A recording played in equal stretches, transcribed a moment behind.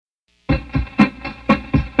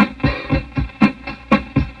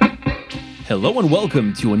Hello and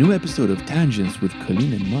welcome to a new episode of Tangents with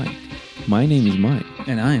Colleen and Mike. My name is Mike.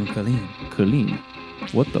 And I am Colleen. Colleen,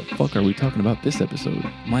 what the fuck are we talking about this episode?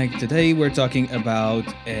 Mike, today we're talking about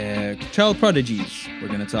child prodigies. We're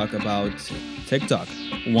going to talk about TikTok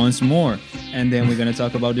once more. And then we're going to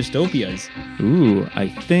talk about dystopias. Ooh, I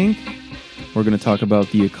think we're going to talk about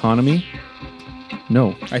the economy.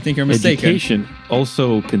 No. I think you're mistaken. Education.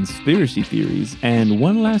 Also conspiracy theories. And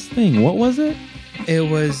one last thing. What was it? It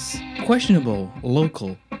was questionable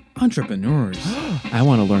local entrepreneurs. I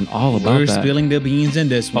want to learn all about We're that. spilling the beans in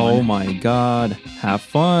this one. Oh my god. Have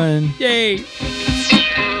fun. Yay!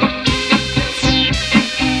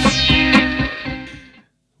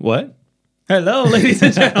 What? Hello, ladies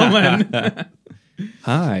and gentlemen.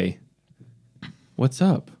 Hi. What's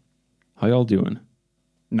up? How y'all doing?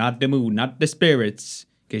 Not the mood, not the spirits,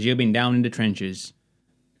 because you've been down in the trenches.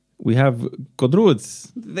 We have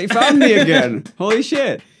Kodruts. They found me again. Holy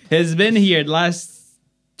shit. Has been here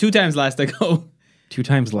two times last ago. 2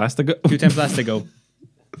 times last ago. 2 times last ago.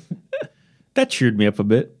 That cheered me up a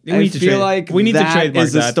bit. We need to feel trade- like we need to that trademark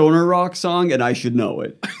is a that. stoner rock song and I should know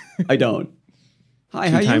it. I don't. Hi,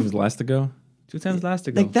 how 2 you? times last ago. 2 times last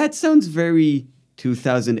ago. Like that sounds very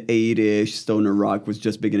 2008-ish. Stoner rock was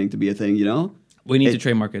just beginning to be a thing, you know? We need to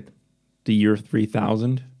trademark it. The year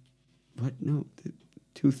 3000. What? No.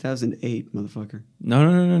 2008, motherfucker.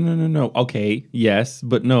 No. Okay, yes,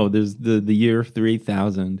 but no, there's the year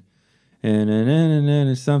 3000. And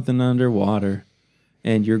there's something underwater.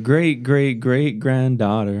 And your great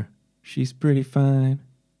granddaughter, she's pretty fine.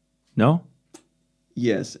 No?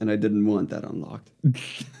 Yes, and I didn't want that unlocked.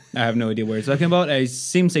 I have no idea what it's talking about. It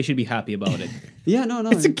seems they should be happy about it. Yeah, no.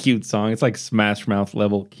 It's a cute song. It's like Smash Mouth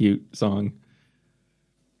level cute song.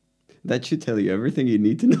 That should tell you everything you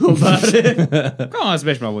need to know about it. Come on,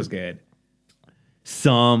 Smash Mouth was good.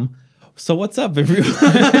 So what's up, everyone?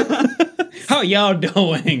 How y'all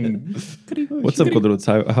doing? What's up, Kodruts?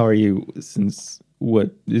 How are you since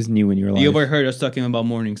what is new in your life? You overheard us talking about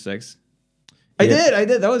morning sex. I did.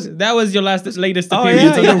 That was your latest Oh, appearance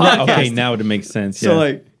on the you're right. podcast. Okay, now it makes sense. So, Yeah.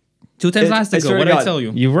 like, 2 times I last ago. swear to What did I God. tell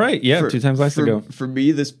you? You're right. Yeah, 2 times last ago. For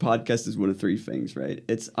me, this podcast is one of 3 things, right?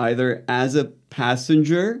 It's either as a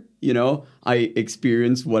passenger, you know, I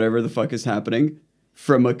experience whatever the fuck is happening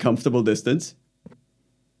from a comfortable distance.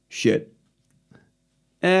 Shit.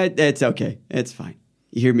 It's okay. It's fine.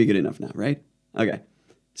 You hear me good enough now, right? Okay.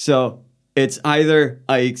 So it's either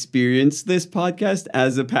I experience this podcast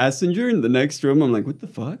as a passenger in the next room. I'm like, what the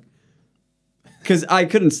fuck? Because I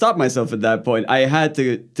couldn't stop myself at that point. I had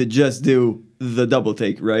to just do the double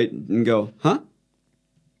take, right? And go, huh?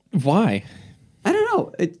 Why? I don't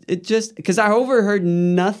know. It just because I overheard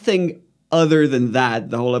nothing other than that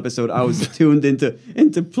the whole episode. I was tuned into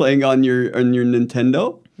playing on your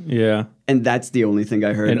Nintendo, Yeah. and that's the only thing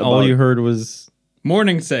I heard. And all you heard was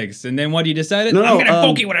Morning sex. And then what you decided? No, I'm no, going to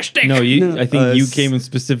poke you with a stick. no. You. No, I think you s- came in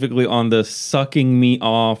specifically on the sucking me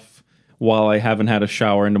off while I haven't had a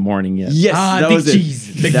shower in the morning yet. Yes, that big was it.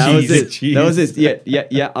 cheese. Big That was cheese. it. Cheese. That was it.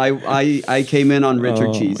 Yeah. I came in on Richard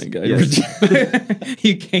Oh Cheese. my God. Yes.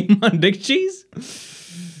 You came on dick cheese?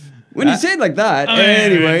 When you say it like that,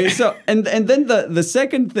 anyway. So and then the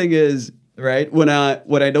second thing is right when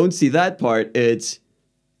I don't see that part, it's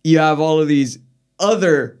you have all of these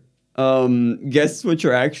other guests which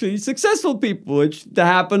are actually successful people, which that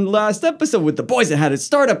happened last episode with the boys that had a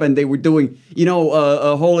startup and they were doing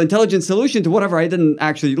a whole intelligent solution to whatever. I didn't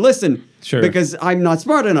actually listen, Sure. because I'm not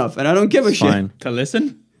smart enough and I don't give a shit. Fine. To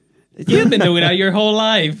listen? You've been doing that your whole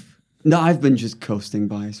life. No, I've been just coasting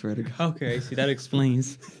by. I swear to God. Okay, see, that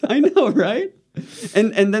explains. I know, right?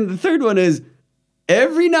 And then the third one is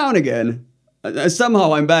every now and again,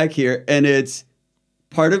 somehow I'm back here, and it's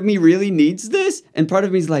part of me really needs this, and part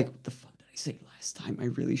of me is like, what the fuck did I say last time? I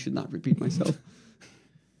really should not repeat myself.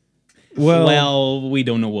 Well, We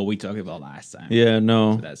don't know what we talked about last time. yeah,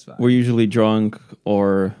 no. So that's fine. We're usually drunk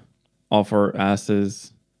or off our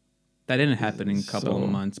asses. That didn't happen in a couple So- of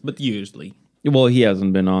months, but usually. Well, he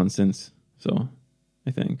hasn't been on since, so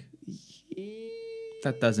I think.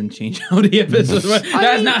 That doesn't change how the episode works.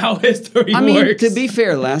 That's not how history I mean, works. to be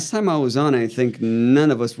fair, last time I was on, I think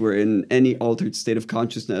none of us were in any altered state of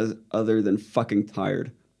consciousness other than fucking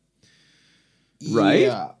tired. Right?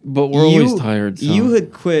 Yeah. But we're always tired. So. You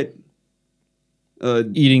had quit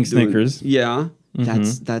eating doing- Snickers. Yeah.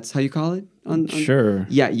 That's how you call it? Sure.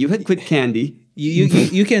 Yeah, you had quit candy.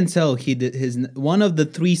 You can tell he did his one of the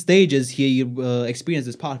 3 stages he experienced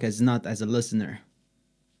this podcast is not as a listener.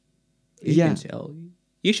 You Yeah. can tell.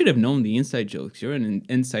 You should have known the inside jokes. You're an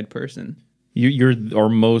inside person. You're our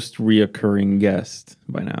most reoccurring guest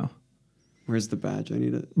by now. Where's the badge? I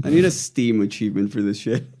need a Steam achievement for this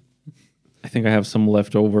shit. I think I have some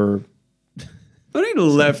leftover I need a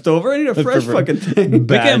leftover. I need a fresh Leftover. fucking thing. We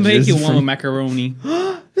can make you badges one with from- macaroni.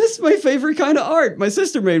 This is my favorite kind of art. My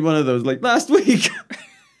sister made one of those like last week.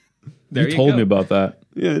 There You told go. me about that.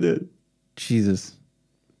 Yeah, I did. Jesus.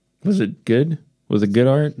 Was it good? Was it good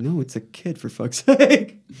art? No, it's a kid, for fuck's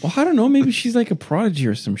sake. Well, I don't know. Maybe she's like a prodigy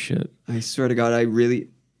or some shit. I swear to God, I really.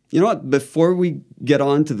 You know what? Before we get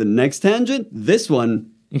on to the next tangent, this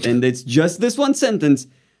one, and it's just this one sentence,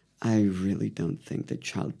 I really don't think that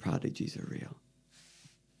child prodigies are real.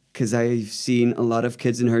 Because I've seen a lot of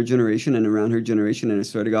kids in her generation and around her generation, and I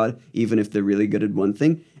swear to God, even if they're really good at one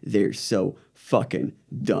thing, they're so fucking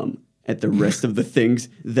dumb at the rest of the things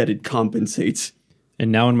that it compensates.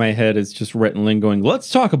 And now in my head, it's just Rhett and Lynn going, let's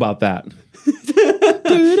talk about that.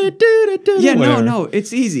 Yeah, Whatever. no,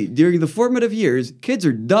 it's easy. During the formative years, kids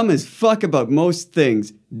are dumb as fuck about most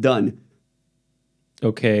things. Done.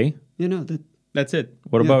 Okay. You know, That's it.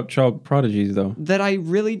 What Yeah. about child prodigies, though? that I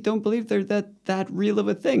really don't believe they're that real of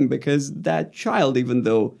a thing, because that child, even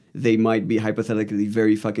though they might be hypothetically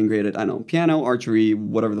very fucking great at, I don't know, piano, archery,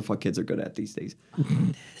 whatever the fuck kids are good at these days.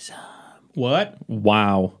 What?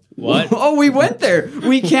 Wow. What? Oh, we went there.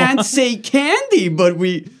 We can't say candy, but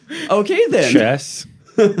we... Okay, then. Chess?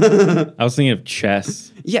 I was thinking of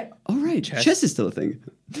chess. Yeah, all right. Chess is still a thing.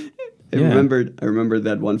 I Yeah. remembered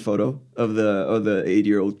that one photo of the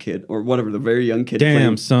 8-year-old kid, or whatever, the very young kid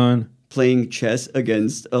Damn, son. playing chess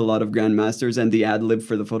against a lot of grandmasters, and the ad lib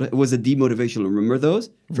for the photo. It was a demotivational. Remember those?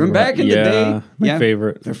 From back in the day? My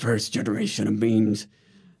favorite. The first generation of memes.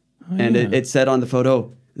 Oh, And yeah. it said on the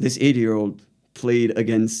photo, this 8-year-old played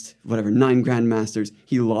against, whatever, 9 grandmasters.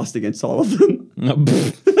 He lost against all of them.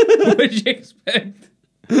 What did you expect?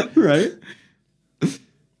 Right?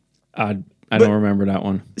 I don't remember that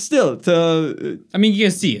one. Still, to... I mean, you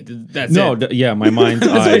can see it. That's No, it. yeah, my mind's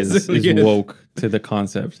That's eyes basically is it. woke to the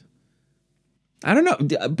concept. I don't know,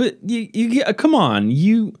 but you get, come on,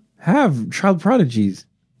 you have child prodigies.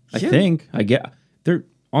 I Yeah. think I get they're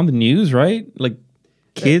on the news, right? Like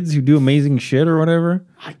kids who do amazing shit or whatever.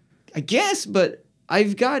 I guess, but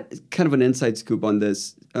I've got kind of an inside scoop on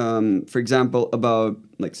this. For example, about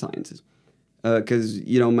like sciences, because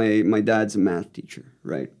you know my dad's a math teacher,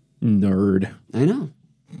 right? Nerd. I know,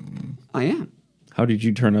 I am. How did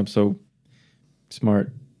you turn up so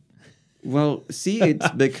smart? Well, see, it's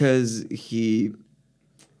because he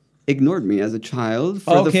ignored me as a child.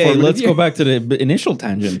 For the Okay, formative let's go year. back to the initial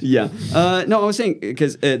tangent. Yeah. No, I was saying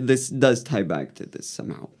because this does tie back to this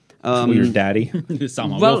somehow. Well, your daddy.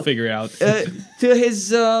 Somehow well, we'll figure it out. To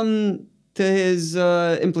his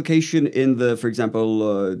implication in the, for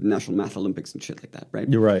example, National Math Olympics and shit like that, right?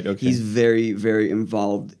 You're right. Okay. He's very, very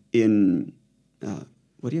involved in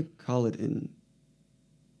what do you call it in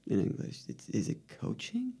English? Is it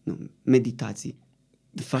coaching? No, meditatie.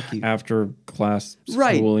 The fuck you. After class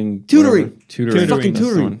Right. schooling, Tutoring. whatever. Tutoring. Fucking That's the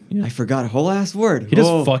tutoring. one. Yeah. I forgot a whole ass word. He does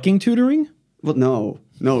Oh. fucking tutoring? Well, no,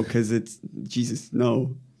 because it's Jesus.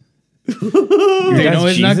 No. Your Do you dad's know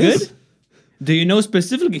he's not Jesus? good? Do you know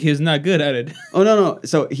specifically he's not good at it? Oh no.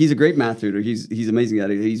 So he's a great math tutor. He's amazing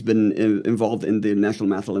at it. He's been involved in the National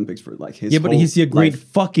Math Olympics for like his. Yeah, but whole he's a great life.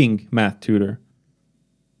 fucking math tutor.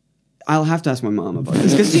 I'll have to ask my mom about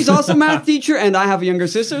this because she's also a math teacher, and I have a younger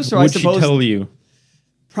sister. So Would I suppose she tell you?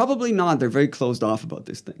 probably not. They're very closed off about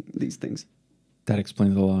these things. That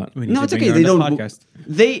explains a lot. We need No, to it's bring okay. her They on don't. the podcast.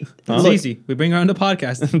 They It's look, easy. We bring her on the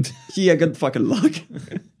podcast. Yeah, good fucking luck.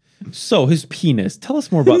 So his penis. Tell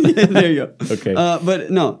us more about that. There you go. Okay. But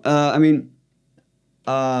no, I mean,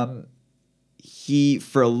 he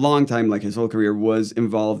for a long time, like his whole career, was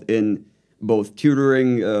involved in both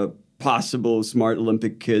tutoring possible smart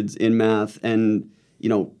Olympic kids in math, and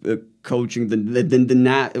coaching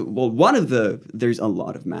there's a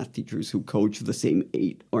lot of math teachers who coach the same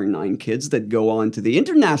 8 or 9 kids that go on to the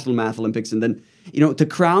International Math Olympics, and then to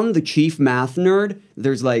crown the chief math nerd,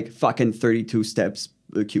 there's like fucking 32 steps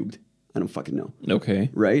cubed. I don't fucking know. Okay.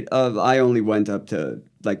 Right? I only went up to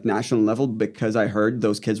like national level because I heard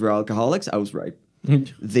those kids were alcoholics. I was right.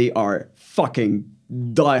 They are fucking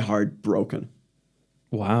diehard broken.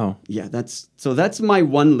 Wow. Yeah, that's my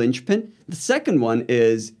one linchpin. The second one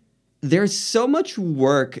is there's so much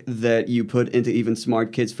work that you put into even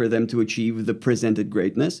smart kids for them to achieve the presented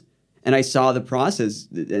greatness. And I saw the process,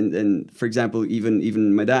 and for example,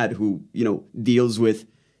 even my dad, who deals with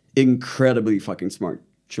incredibly fucking smart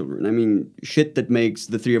children. I mean, shit that makes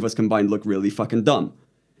the 3 of us combined look really fucking dumb.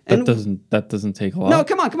 That doesn't take a lot. No,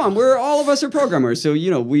 come on. All of us are programmers, so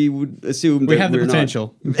we would assume We that have the we're not-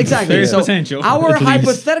 potential. Exactly. There is So potential, Our at least.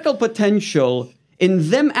 hypothetical potential in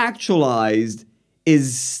them actualized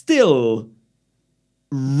is still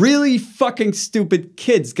really fucking stupid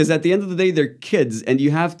kids, because at the end of the day, they're kids, and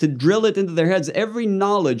you have to drill it into their heads. Every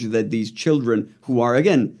knowledge that these children, who are,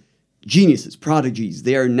 again, geniuses, prodigies,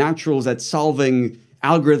 they are naturals at solving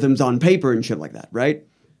algorithms on paper and shit like that, right?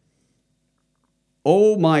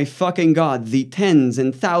 Oh my fucking God, the tens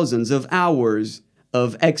and thousands of hours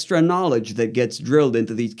of extra knowledge that gets drilled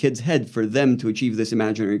into these kids' head for them to achieve this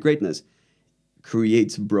imaginary greatness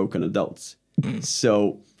creates broken adults.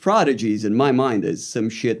 So prodigies, in my mind, is some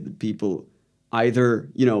shit that people either,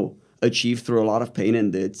 achieve through a lot of pain,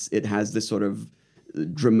 and it has this sort of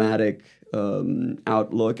dramatic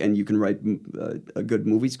outlook, and you can write a good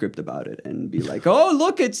movie script about it and be like, oh,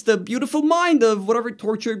 look, it's the beautiful mind of whatever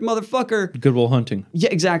tortured motherfucker. Good Will Hunting. Yeah,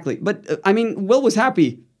 exactly. But, Will was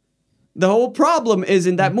happy. The whole problem is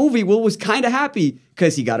in that movie, Will was kind of happy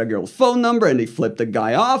because he got a girl's phone number and he flipped the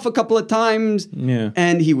guy off a couple of times. Yeah.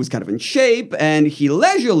 And he was kind of in shape and he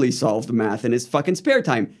leisurely solved math in his fucking spare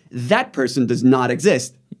time. That person does not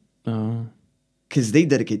exist. Oh. Because they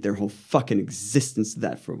dedicate their whole fucking existence to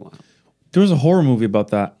that for a while. There was a horror movie about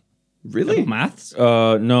that. Really? Maths?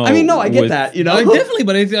 No. No, I get that, Definitely,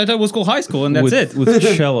 but I thought it was called High School, and that's it. With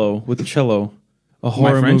cello. A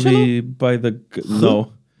horror Friend movie by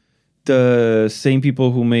the same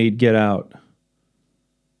people who made Get Out.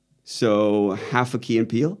 So, half a Key and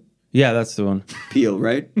Peele? Yeah, that's the one. Peele,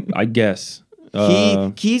 right? I guess.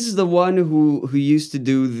 He's the one who used to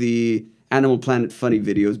do the Animal Planet funny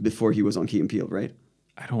videos before he was on Key and Peele, right?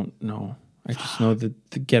 I don't know. I just know that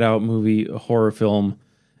the Get Out movie, a horror film,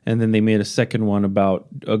 and then they made a second one about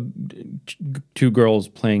two girls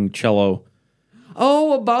playing cello.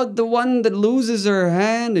 Oh, about the one that loses her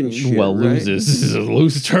hand and shit. Well, right? loses is a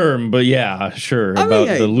loose term, but yeah, sure. I mean, About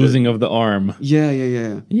hey, the losing of the arm. Yeah.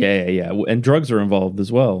 Yeah. And drugs are involved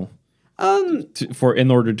as well.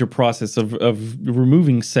 In order to process of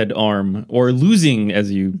removing said arm or losing,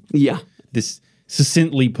 as you this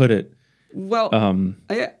succinctly put it. Well,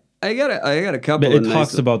 I got a couple. But it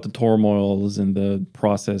talks about the turmoils and the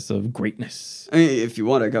process of greatness. I mean, if you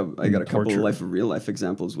want, I got a couple Torture. of real life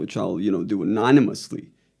examples, which I'll do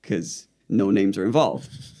anonymously because no names are involved.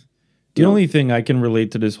 The only thing I can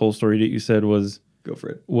relate to this whole story that you said was Go for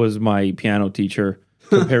it. Was my piano teacher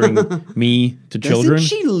comparing me to children. Doesn't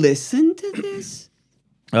she listen to this?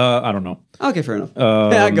 I don't know. Okay, fair enough.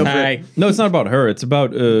 Yeah, go for it. No, it's not about her. It's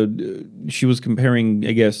about she was comparing,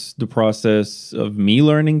 I guess, the process of me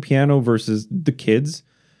learning piano versus the kids.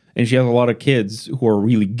 And she has a lot of kids who are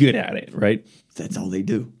really good at it, right? That's all they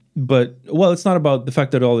do. But, well, it's not about the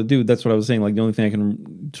fact that all they do. That's what I was saying. Like, the only thing I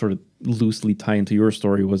can sort of loosely tie into your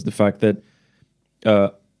story was the fact that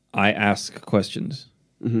I ask questions.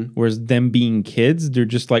 Mm-hmm. Whereas them being kids, they're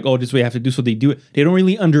just like, oh, this is what you have to do. So they do it. They don't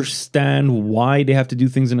really understand why they have to do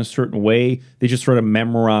things in a certain way. They just sort of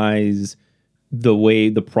memorize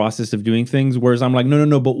the process of doing things. Whereas I'm like,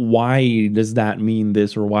 no, but why does that mean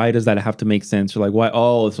this? Or why does that have to make sense? Or like, why?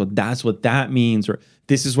 Oh, so that's what that means. Or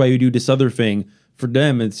this is why you do this other thing. For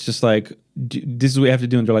them, it's just like, this is what you have to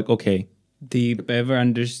do. And they're like, okay. Deep ever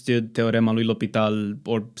understood Teorema lui L'Hopital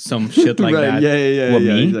or some shit like right, that. Yeah. What,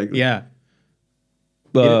 me? Exactly. Yeah.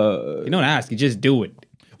 You don't ask, you just do it.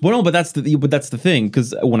 Well, no, but that's the thing.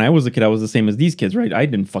 Because when I was a kid, I was the same as these kids, right? I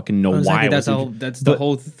didn't fucking know why. That's the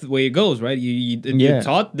whole way it goes, right? You're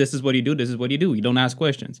taught this is what you do. This is what you do. You don't ask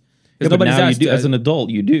questions. Yeah, but now you do, as an adult,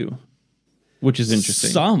 you do, which is interesting.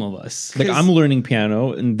 Some of us, like I'm learning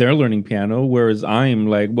piano and they're learning piano, whereas I'm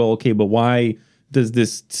like, well, okay, but why does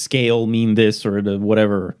this scale mean this or the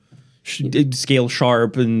whatever? Scale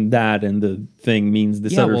sharp and that and the thing means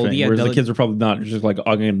this other thing. Whereas the kids are probably not just like,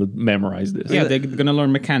 I'm going to memorize this. Yeah, they're going to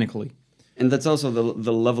learn mechanically. And that's also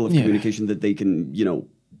the level of communication that they can,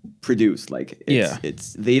 produce. Like,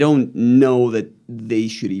 it's they don't know that they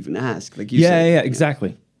should even ask. Like you said. Yeah,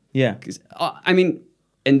 exactly. Yeah. Because,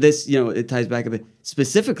 and this, it ties back a bit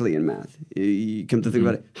specifically in math. You come to think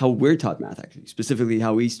about it, how we're taught math, actually, specifically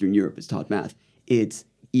how Eastern Europe is taught math. It's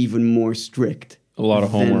even more strict. A lot of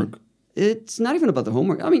homework. It's not even about the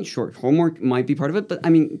homework. I mean, sure, homework might be part of it, but I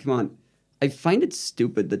mean, come on. I find it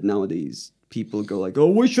stupid that nowadays people go like,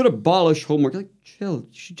 oh, we should abolish homework. Like, chill.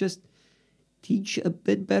 You should just teach a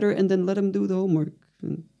bit better and then let them do the homework.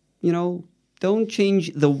 And, don't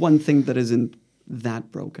change the one thing that isn't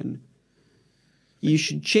that broken. You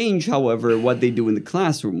should change, however, what they do in the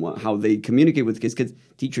classroom, how they communicate with kids. Kids,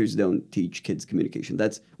 teachers don't teach kids communication.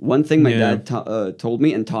 That's one thing my dad told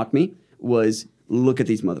me and taught me was, look at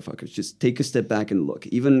these motherfuckers. Just take a step back and look.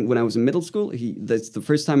 Even when I was in middle school, that's the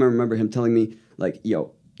first time I remember him telling me, like,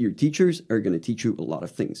 yo, your teachers are going to teach you a lot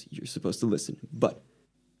of things. You're supposed to listen. But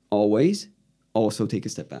always also take a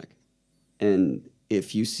step back. And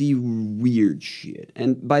if you see weird shit.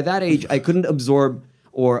 And by that age, I couldn't absorb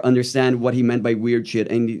or understand what he meant by weird shit.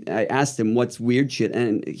 And I asked him, what's weird shit?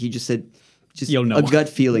 And he just said, just You'll know. a gut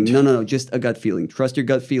feeling. No, just a gut feeling. Trust your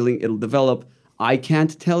gut feeling. It'll develop. I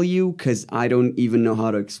can't tell you because I don't even know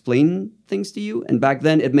how to explain things to you. And back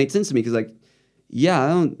then, it made sense to me because, like, yeah, I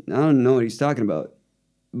don't know what he's talking about.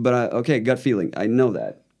 But, okay, gut feeling. I know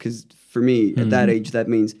that. Because for me, at that age, that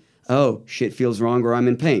means, oh, shit feels wrong or I'm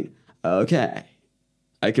in pain. Okay.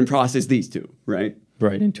 I can process these two, right?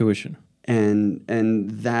 Right, intuition. And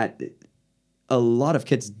that, a lot of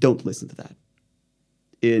kids don't listen to that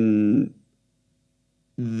in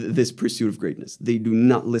this pursuit of greatness. They do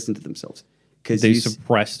not listen to themselves. Because They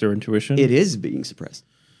suppress their intuition. it is being suppressed.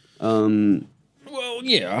 Well,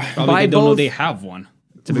 yeah. Probably By they don't know both- they have one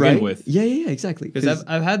to begin Right? with. Yeah, exactly. Because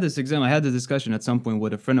I've had this exam. I had this discussion at some point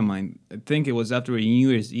with a friend of mine. I think it was after a New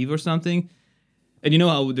Year's Eve or something. And you know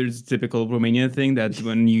how there's a typical Romanian thing that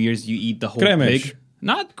when New Year's you eat the whole Kremesh. pig?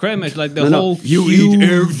 Not kremesh, like the No, whole you huge, eat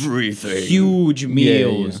everything. huge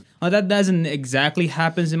meals. yeah. That doesn't exactly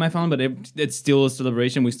happens in my family, but it's still a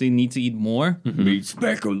celebration. We still need to eat more. Meat's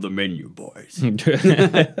back on the menu, boys.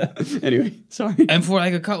 Anyway, sorry. And for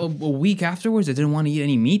like a week afterwards, I didn't want to eat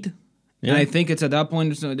any meat. Yeah. And I think it's at that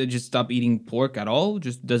point so they just stopped eating pork at all.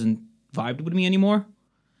 Just doesn't vibe with me anymore.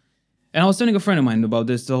 And I was telling a friend of mine about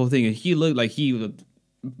this the whole thing. And he looked like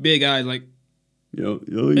big eyes, like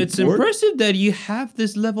it's impressive that you have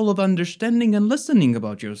this level of understanding and listening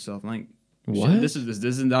about yourself. Like, What? shit, this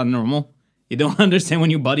is not normal. You don't understand when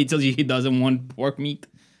your body tells you he doesn't want pork meat.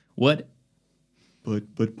 What?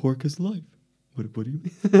 But pork is life. What do you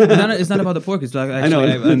mean? It's not about the pork. It's like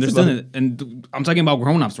actually I It's understand about- it, and I'm talking about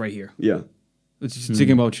grown-ups right here. Yeah. It's just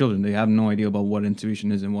talking about children. They have no idea about what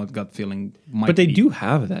intuition is and what gut feeling might But they be. do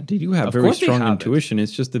have that. They do have Of very course they strong have it. intuition.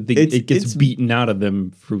 It's just that It's- it gets it's- beaten out of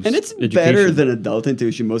them through And it's education. better than adult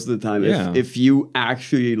intuition most of the time. Yeah. If you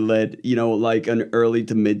actually let, like an early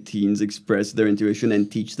to mid-teens express their intuition and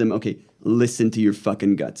teach them, okay, listen to your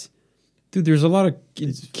fucking guts. Dude, there's a lot of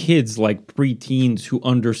kids like preteens who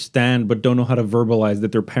understand but don't know how to verbalize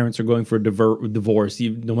that their parents are going for a divorce.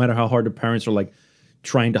 No matter how hard the parents are like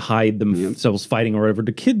trying to hide themselves fighting or whatever,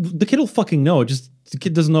 the kid will fucking know. Just the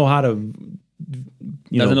kid doesn't know how to,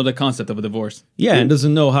 Doesn't know the concept of a divorce. yeah, and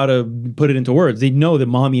doesn't know how to put it into words. They know that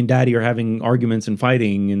mommy and daddy are having arguments and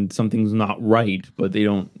fighting and something's not right, but they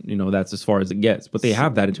don't. That's as far as it gets. But they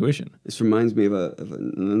have that intuition. This reminds me of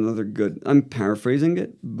another good. I'm paraphrasing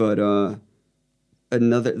it, but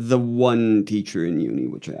the one teacher in uni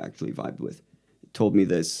which I actually vibed with told me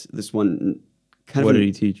this one kind What of did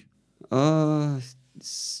he teach?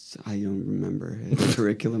 I don't remember his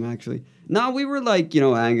curriculum actually. No, we were like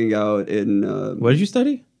hanging out in What did you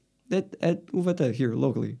study? at UVT here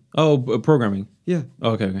locally. Oh, programming. Yeah.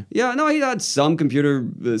 Okay. Yeah, no, he had some computer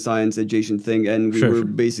science adjacent thing, and we Sure, were sure.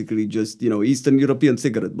 basically just Eastern European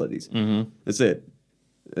cigarette buddies. Mm-hmm. That's it.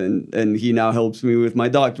 And he now helps me with my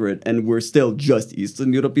doctorate, and we're still just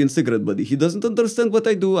Eastern European cigarette buddy. He doesn't understand what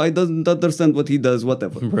I do. I doesn't understand what he does.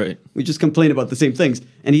 Whatever. Right. We just complain about the same things.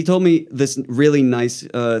 And he told me this really nice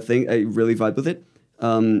thing. I really vibe with it.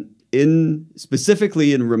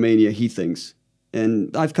 Specifically in Romania, he thinks,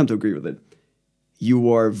 and I've come to agree with it.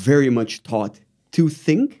 You are very much taught to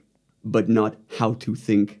think, but not how to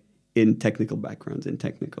think in technical backgrounds, in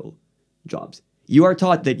technical jobs. You are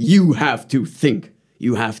taught that you have to think.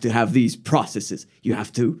 You have to have these processes. You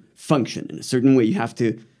have to function in a certain way. You have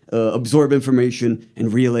to absorb information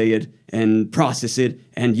and relay it and process it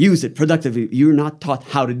and use it productively. You're not taught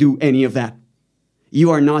how to do any of that. You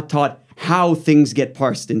are not taught how things get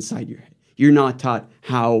parsed inside your head. You're not taught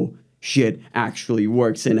how shit actually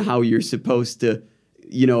works and how you're supposed to,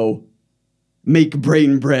 make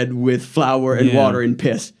brain bread with flour and Yeah. water and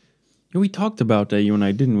piss. Yeah, we talked about that, you and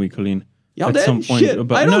I, didn't we, Colleen? Y'all did? Shit.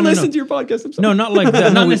 I don't listen to your podcast. I'm sorry. No, not like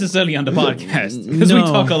that. Not No, necessarily on the podcast because we No.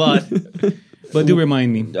 talk a lot. But do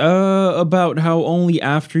remind me. about how only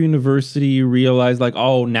after university you realize, like,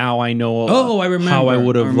 oh, now I know. Oh, I remember. how I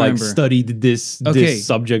would have I like remember. studied this Okay.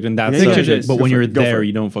 subject and that Yeah, subject. picture this. But Go when for you're it. Go for there, it.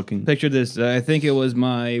 you don't fucking. Picture this. I think it was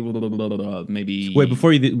my maybe. Wait,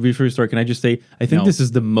 before you start, can I just say I think No. this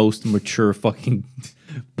is the most mature fucking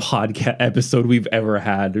podcast episode we've ever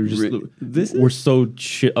had. We're just This we're so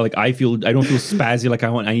shit. Like I don't feel spazzy. Like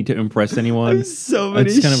I need to impress I anyone. have so many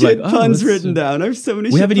It's kind of shit like, oh, puns this- written down. I have so many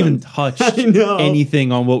We shit haven't even puns. touched I know.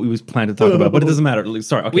 anything on what we was planning to talk about, but it doesn't matter. Like,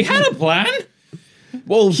 sorry, okay. We had a plan.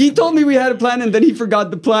 Well, He told me we had a plan, and then he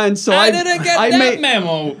forgot the plan. So I didn't get that made,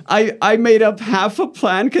 memo. I made up half a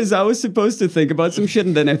plan because I was supposed to think about some shit,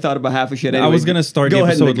 and then I thought about half a shit. I Anyway, was gonna start the go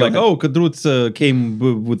ahead, episode Nick, go like, ahead. oh, Kadrutz came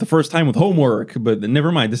with the first time with homework, but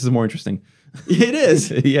never mind. This is more interesting. It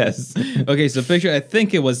is. Yes. Okay, so picture, I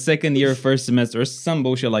think it was second year, first semester, or some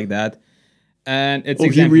bullshit like that. And it's Oh, he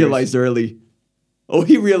exam realized early. Oh,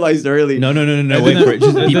 he realized early. No. It Wait for it.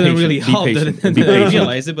 Just it be didn't patient. really Be help patient. that Be I patient.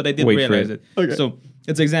 realized it, but I did Wait for realize it. it. Okay. So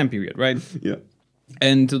it's exam period, right? Yeah.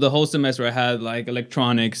 And to the whole semester, I had like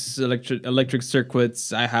electronics, electric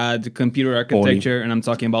circuits. I had computer architecture, and I'm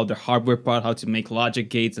talking about the hardware part, how to make logic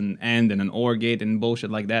gates and AND and an OR gate and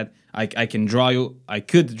bullshit like that. I could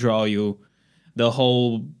draw you the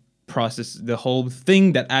whole process, the whole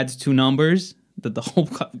thing that adds two numbers, the whole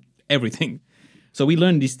everything. So we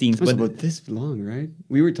learned these things, It was but about this long, right?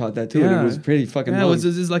 We were taught that too, and Yeah. it was pretty fucking yeah, long.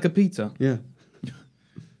 it's like a pizza. Yeah.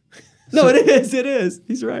 No, it is. It is.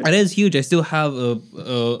 He's right. It is huge. I still have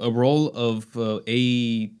a roll of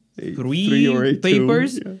A3 A3 or A2,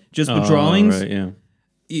 papers yeah. just with drawings. Right, yeah.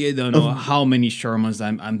 You don't know how many Shermans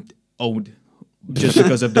I'm owed just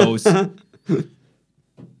because of those.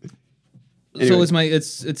 Anyway. So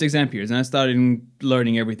it's exam periods, and I started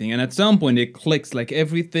learning everything. And at some point, it clicks. Like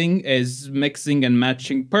everything is mixing and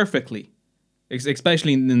matching perfectly.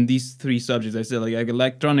 Especially in these three subjects, I said like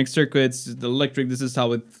electronic circuits, the electric. This is how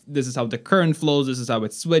the current flows. This is how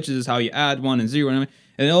it switches. This is how you add 1 and 0, and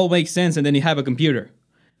it all makes sense. And then you have a computer,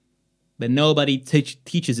 but nobody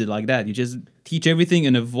teaches it like that. You just teach everything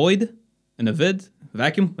in a void, in a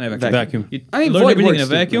vacuum. Vacuum. You I mean, learn void everything in a works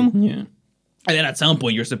too, vacuum, Yeah. and then at some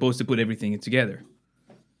point you're supposed to put everything together.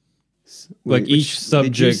 Like each Did you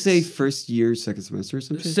subject. say first year, second semester or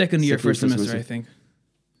something? Second year, first semester, I think.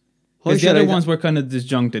 Holy Because the shit, other ones were kind of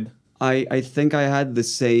disjuncted. I think I had the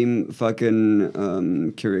same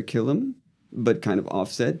fucking curriculum, but kind of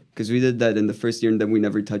offset, because we did that in the first year, and then we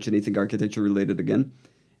never touched anything architecture related again.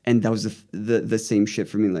 And that was the same shit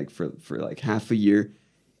for me. Like for like half a year,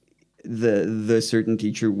 the certain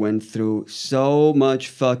teacher went through so much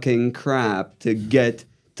fucking crap to get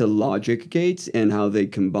to logic gates and how they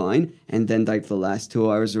combine, and then like the last 2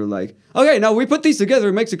 hours were like, okay, now we put these together,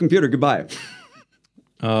 it makes a computer. Goodbye.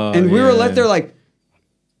 And we were left there like,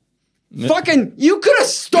 fucking, you could have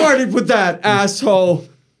started with that, asshole.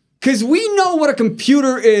 Because we know what a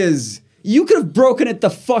computer is. You could have broken it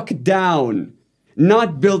the fuck down,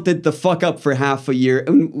 not built it the fuck up for half a year.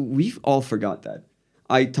 And we've all forgot that.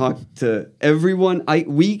 I talked to everyone.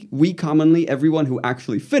 We commonly, everyone who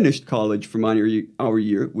actually finished college from our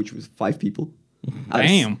year, which was 5 people.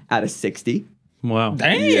 Damn. Out of 60. Wow.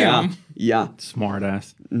 Damn. Yeah. Smart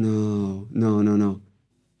ass. No.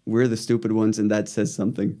 We're the stupid ones, and that says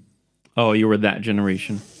something. Oh, you were that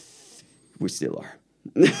generation. We still are.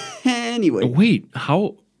 Anyway. Wait,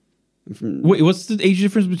 how? Wait, what's the age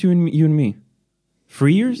difference between you and me?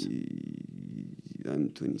 3 years?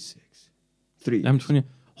 I'm 26. 3 I'm 20.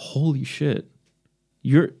 Holy shit.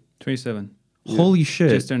 You're 27. holy shit.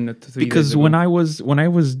 Just turned 3 Because days ago. when I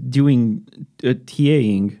was doing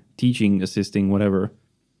TAing, teaching, assisting, whatever,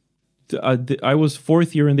 I was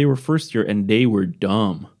 4th year and they were 1st year, and they were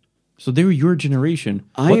dumb. So they were your generation.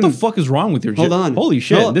 What the I'm- fuck is wrong with your Hold on. Holy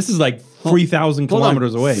shit. Hold- This is like 3,000 hold on.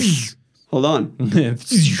 kilometers away. Hold on.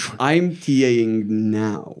 I'm TAing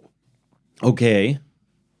now. Okay.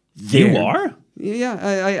 There. You are? Yeah,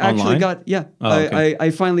 I actually Online? got, yeah. Oh, okay. I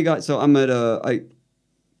finally got, so I'm at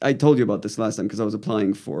I told you about this last time because I was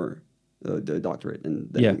applying for the doctorate. And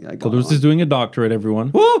then Yeah. I got Kadrutz on. is doing a doctorate,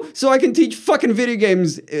 everyone. Woo! So I can teach fucking video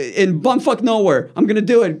games in bumfuck nowhere. I'm gonna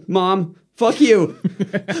do it, Mom. Fuck you.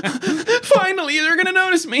 Finally, they're going to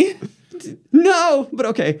notice me. No, but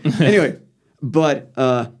okay. Anyway, but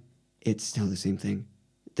it's still the same thing.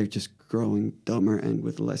 They're just growing dumber and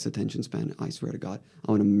with less attention span. I swear to God,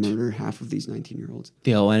 I want to murder half of these 19-year-olds.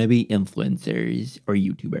 They all want to be influencers or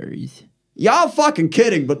YouTubers. Y'all fucking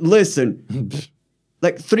kidding, but listen.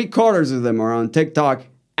 Like 3/4 of them are on TikTok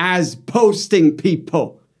as posting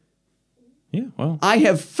people. Yeah, well. I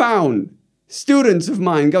have found students of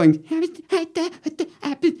mine going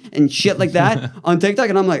and shit like that on TikTok,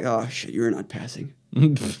 and I'm like, oh shit, you're not passing.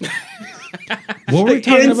 What were we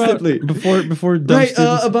talking Instantly. about before dumb Right,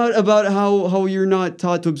 students? about how you're not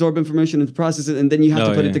taught to absorb information and to process it, and then you have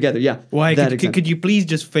to Oh, put yeah. it together. Yeah. Why? that Could, exact- could you please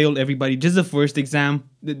just fail everybody? Just the first exam.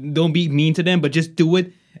 Don't be mean to them, but just do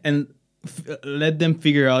it and let them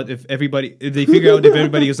figure out if they figure out if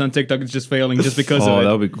everybody is on TikTok is just failing just because Oh, of it.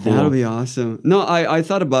 that would be cool. That'll be awesome. No, I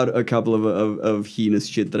thought about a couple of heinous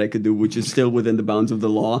shit that I could do, which is still within the bounds of the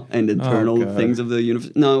law and internal God. things of the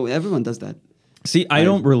university. No, everyone does that. See, I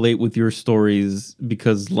don't relate with your stories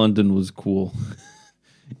because London was cool.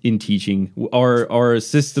 in teaching. Our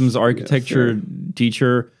systems architecture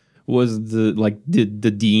teacher was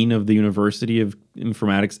the dean of the University of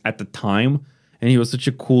Informatics at the time, and he was such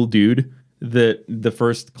a cool dude that the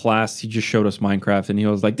first class he just showed us Minecraft, and he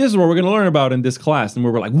was like, "This is what we're gonna learn about in this class," and we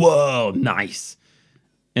were like, "Whoa, nice!"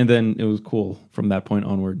 And then it was cool from that point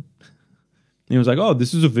onward. And he was like, "Oh,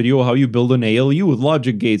 this is a video of how you build an ALU with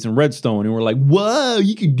logic gates and redstone," and we're like, "Whoa,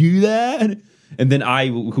 you can do that!" And then I,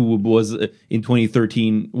 who was in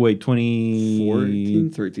 2013, wait, 14,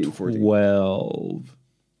 12.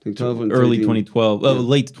 12, early 2012,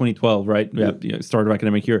 late 2012, right? Yeah, start of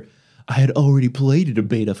academic year. I had already played a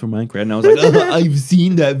beta for Minecraft, and I was like, I've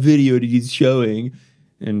seen that video that he's showing.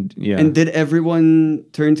 And yeah. And did everyone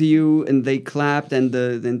turn to you and they clapped and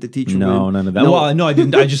the teacher No, went? none of that. No. Well, no, I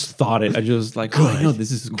didn't. I just thought it. I just like, oh, I know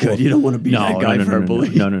this is cool. Good. You don't want to be that guy verbally.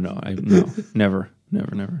 No. Never.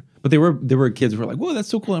 But there were kids who were like, whoa, that's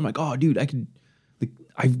so cool. I'm like, oh, dude,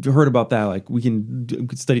 I've heard about that. Like, we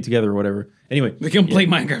could study together or whatever. Anyway, We can play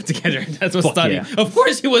Minecraft together. That's what Fuck study. yeah. Of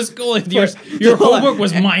course, it was cool if your homework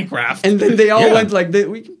was Minecraft. And then they all Yeah. went like,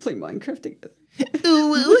 we can play Minecraft together.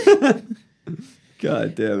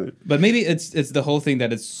 God damn it. But maybe it's the whole thing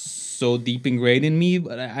that it's so deep ingrained in me.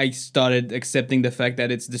 But I started accepting the fact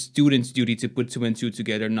that it's the student's duty to put 2 and 2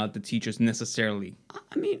 together, not the teacher's necessarily.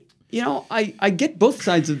 I mean, I get both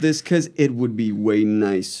sides of this because it would be way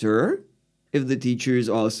nicer if the teachers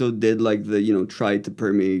also did like try to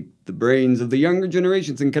permeate the brains of the younger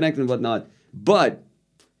generations and connect and whatnot. But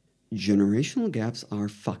generational gaps are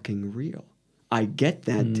fucking real. I get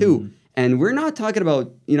that too. And we're not talking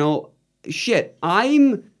about, shit.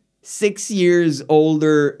 I'm 6 years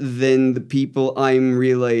older than the people I'm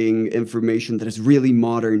relaying information that is really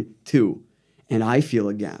modern to. And I feel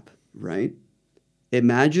a gap, right?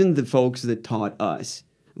 Imagine the folks that taught us.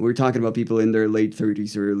 We're talking about people in their late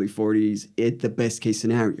 30s or early 40s. It's the best case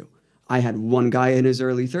scenario. I had one guy in his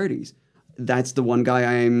early 30s. That's the one guy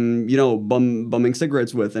I'm, bumming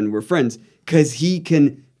cigarettes with, and we're friends because he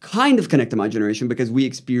can kind of connect to my generation because we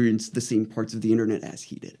experienced the same parts of the internet as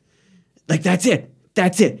he did. Like, that's it.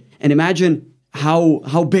 And imagine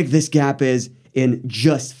how big this gap is in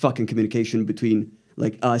just fucking communication between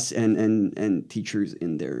like us and teachers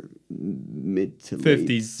in their mid to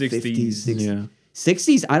 50s, late 60s. 60s. Yeah.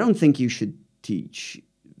 60s, I don't think you should teach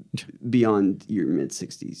beyond your mid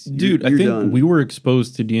 60s. Dude, You're I think done. we were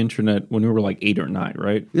exposed to the internet when we were like 8 or 9,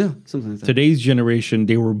 right? Yeah, something like that. Today's generation,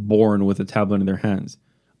 they were born with a tablet in their hands.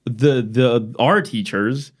 Our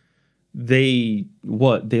teachers, they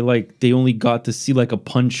only got to see like a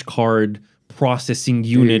punch card processing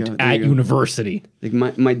unit go, there at you go. university. Like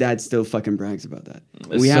my dad still fucking brags about that.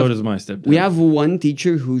 So does my stepdad. We have one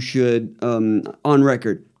teacher who should, on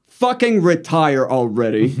record, fucking retire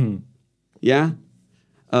already. Yeah?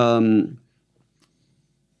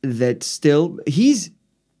 That still, he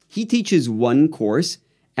teaches one course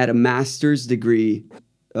at a master's degree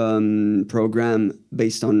program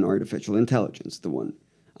based on artificial intelligence, the one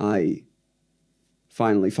I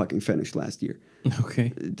finally fucking finished last year.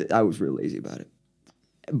 Okay. I was real lazy about it.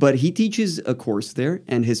 But he teaches a course there,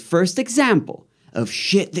 and his first example of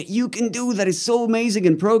shit that you can do that is so amazing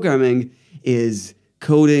in programming is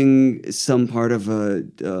coding some part of a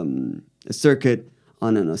circuit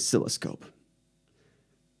on an oscilloscope.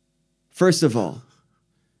 First of all,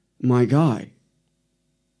 my guy,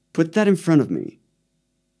 put that in front of me.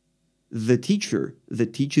 The teacher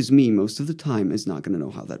that teaches me most of the time is not going to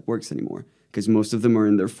know how that works anymore because most of them are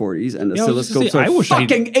in their 40s and Yeah, I was just gonna oscilloscopes say, I are wish I-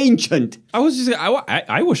 fucking ancient. I was just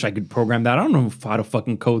I wish I could program that. I don't know how to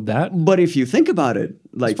fucking code that. But if you think about it,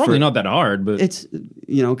 like It's probably not that hard, but it's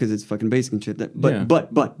because it's fucking basic and shit. Yeah.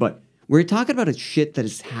 But we're talking about a shit that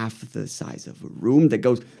is half the size of a room that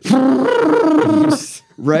goes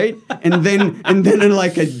right, and then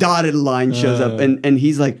like a dotted line shows up, and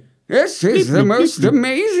he's like, "This is the most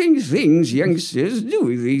amazing things youngsters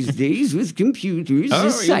do these days with computers. Oh,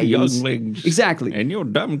 is you science." younglings. Exactly. And your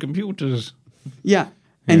dumb computers. Yeah.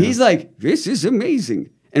 And he's like, "This is amazing,"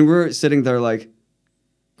 and we're sitting there like,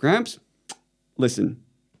 "Gramps, listen."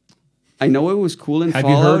 I know it was cool in Have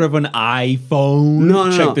Fallout. you heard of an iPhone?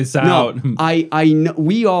 No. Check this out. I know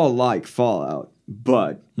we all like Fallout,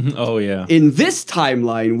 but Oh yeah. in this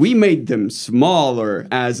timeline, we made them smaller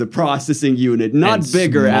as a processing unit, not And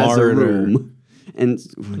bigger as a smarter. room. And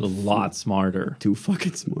A lot smarter. too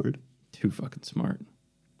fucking smart. Too fucking smart.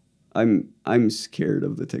 I'm scared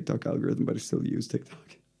of the TikTok algorithm, but I still use TikTok.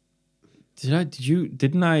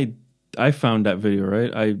 I found that video,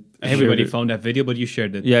 right? I Everybody shared it. found that video, but you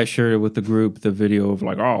shared it. Yeah, I shared it with the group, the video of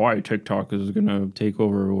like, oh, why TikTok is gonna take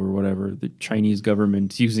over or whatever. The Chinese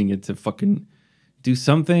government's using it to fucking do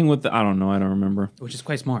something with I don't know. I don't remember. which is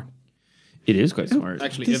quite smart. It is quite smart.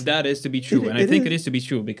 Actually, if that is to be true, and I think it is to be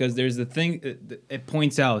true, because there's the thing it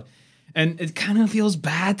points out, and it kind of feels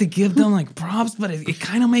bad to give them like props, but it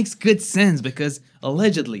kind of makes good sense because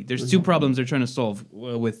allegedly there's two problems they're trying to solve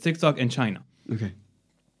with TikTok and China. Okay.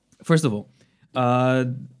 First of all,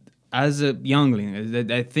 as a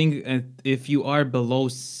youngling, I think if you are below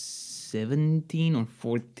 17 or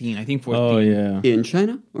 14, I think 14. Oh yeah. In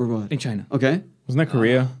China or what? In China. Okay. Wasn't that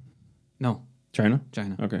Korea? No, China?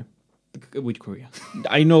 China. Okay. Which Korea?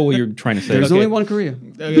 I know what you're trying to say. There's Okay. only one Korea.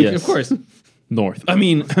 Yes. Of course. North. I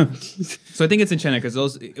mean, So I think it's in China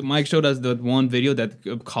because Mike showed us the one video that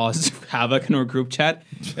caused havoc in our group chat,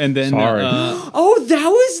 and then Sorry. Oh, that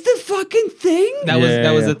was the fucking thing? that was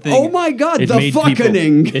Yeah. the thing. Oh my god, the made fucking.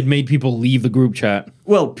 people, it made people leave the group chat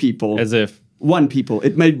Well, people. as if. One people.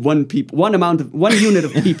 It made one unit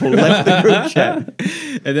of people left the group chat.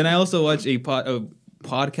 And then I also watched a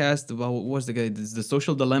podcast about what was the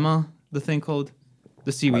Social Dilemma, the thing called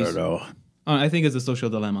the series. know. I think it's the Social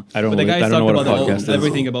Dilemma. I don't But the really- guys I don't know talked what a about podcast is.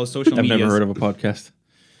 everything about social I've media. never heard of a podcast.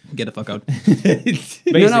 Get the fuck out.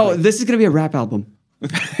 No, this is gonna be a rap album.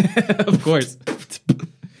 Of course.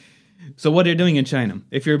 So what they're doing in China,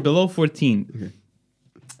 if you're below 14,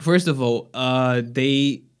 first of all,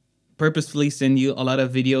 they purposefully send you a lot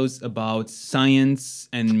of videos about science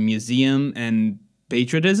and museum and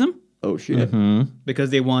patriotism Oh shit. because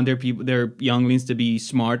they want their younglings to be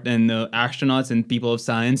smart and astronauts and people of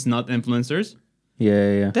science, not influencers.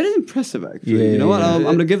 Yeah. That is impressive, actually. Yeah, you know what? yeah. I'm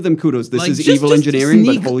gonna give them kudos. This Like, is just- evil just engineering,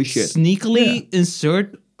 sneak- but holy shit. Sneakily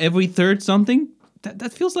insert every third something.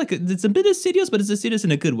 That feels like it's a bit insidious, but it's insidious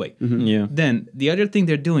in a good way. Yeah. Then the other thing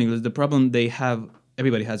they're doing is the problem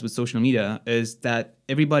everybody has with social media is that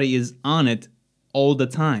everybody is on it all the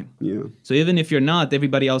time. Yeah. So even if you're not,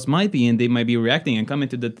 everybody else might be, and they might be reacting and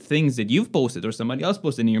commenting to the things that you've posted or somebody else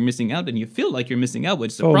posted, and you're missing out, and you feel like you're missing out,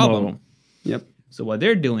 which is a Oh, problem. no. Yep. So what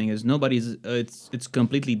they're doing is nobody's. It's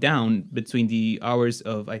completely down between the hours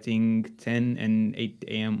of I think 10 and 8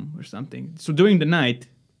 a.m. or something. So during the night,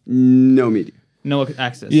 No media. no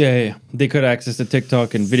access. Yeah. They could access the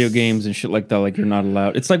TikTok and video games and shit like that. Like you're not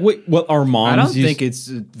allowed. It's like what our moms. I don't used- think it's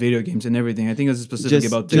video games and everything. I think it's specifically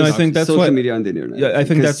Just- about No, I TikTok. think that's social why- media on the internet. Yeah, I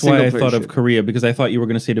think Because that's why I single-player thought of shit. Korea, because I thought you were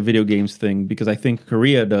going to say the video games thing, because I think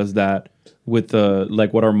Korea does that with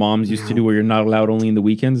like what our moms used to do, where you're not allowed only in the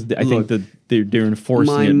weekends. I think Look, that they're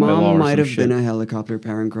enforcing My it by law mom or might some have shit. been a helicopter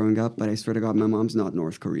parent growing up, but I swear to God, my mom's not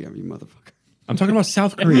North Korea, you motherfucker. I'm talking about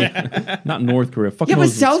South Korea, not North Korea. Fuck Yeah, but knows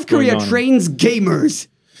what's South going Korea on. trains gamers.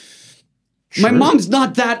 My Sure. mom's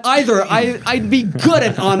not that either. I'd be good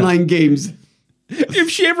at online games. If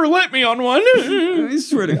she ever let me on one. I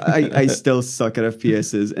swear to God, I still suck at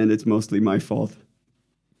FPSs, and it's mostly my fault.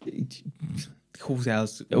 Whose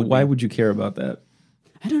house? Why would you care about that?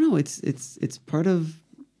 I don't know. It's part of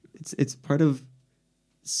it's part of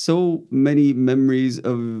so many memories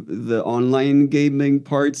of the online gaming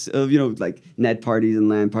parts of like net parties and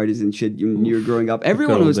LAN parties and shit. When you were growing up,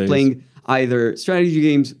 everyone old was days. playing either strategy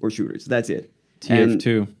games or shooters. That's it. And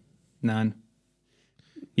TF2. None.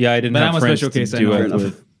 Yeah, I didn't But have I'm a friends special to case, I do know. it Fair enough.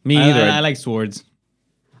 with. Me either. I like swords.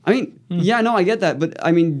 I mean, yeah, no, I get that, but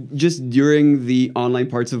I mean, just during the online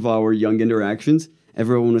parts of our young interactions,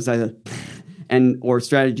 everyone was either or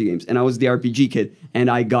strategy games, and I was the RPG kid, and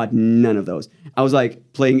I got none of those. I was like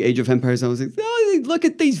playing Age of Empires, and I was like, oh, look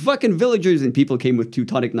at these fucking villagers, and people came with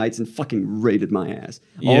Teutonic Knights and fucking raided my ass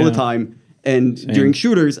all the Yeah. time. And during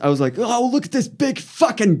shooters, I was like, oh, look at this big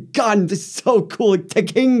fucking gun, this is so cool. Like, the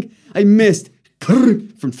king, I missed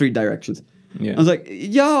from 3 directions. Yeah. I was like,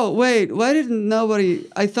 yo, wait, why didn't nobody?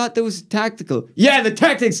 I thought that was tactical. Yeah, the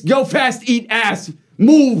tactics: go fast, eat ass,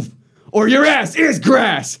 move, or your ass is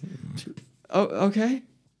grass. Oh, okay.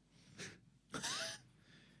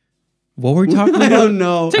 What were we talking I about? don't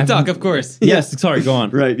know. TikTok, of course. Yes, sorry, go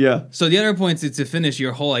on. Right? Yeah. So the other point is to finish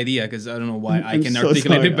your whole idea, because I don't know why I I'm can so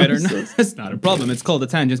articulate sorry, it better. I'm so That's not a problem. It's called the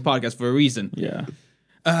Tangents Podcast for a reason. Yeah.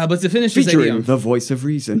 But to finish this Featuring idea, the voice of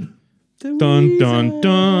reason. Dun dun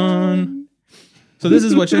dun. so this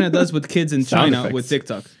is what China does with kids in Sound China effects. with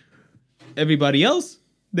TikTok. Everybody else,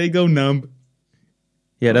 they go numb.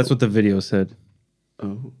 Yeah, that's what the video said.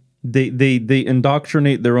 Oh. They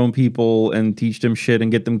indoctrinate their own people and teach them shit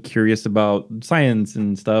and get them curious about science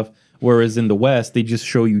and stuff. Whereas in the West, they just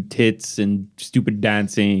show you tits and stupid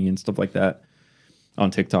dancing and stuff like that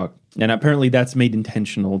on TikTok. And apparently that's made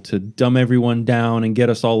intentional to dumb everyone down and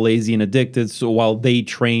get us all lazy and addicted. So while they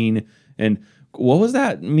train and what was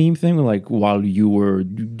that meme thing? Like while you were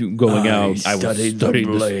going out, I was studied the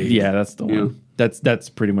studying this. blade. Yeah, that's the Yeah. one. That's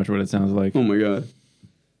pretty much what it sounds like. Oh my god.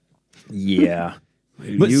 Yeah.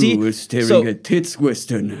 But you see, were staring so- at tits,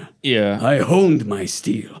 Western. Yeah. I honed my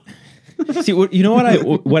steel. See, you know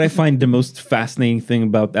what I find the most fascinating thing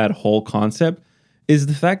about that whole concept is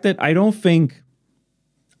the fact that I don't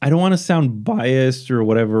want to sound biased or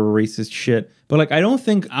whatever racist shit, but like I don't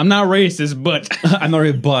think I'm not racist, but I'm not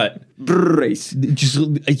really, but Brace. just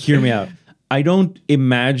hear me out. I don't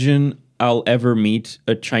imagine I'll ever meet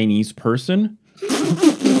a Chinese person.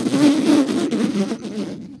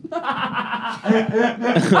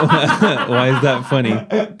 Why is that funny?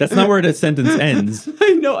 That's not where the sentence ends.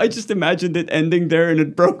 I know. I just imagined it ending there, and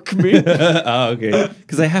it broke me. Oh, okay.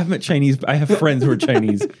 Because I have met Chinese. I have friends who are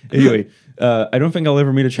Chinese. Anyway, I don't think I'll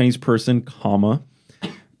ever meet a Chinese person, comma,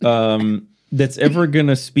 that's ever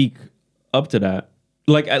gonna speak up to that.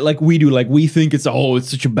 Like we do. Like we think it's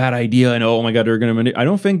such a bad idea, and oh my god, they're gonna. I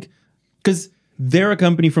don't think because they're a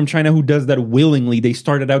company from China who does that willingly. They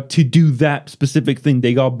started out to do that specific thing.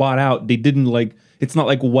 They got bought out. They didn't like. It's not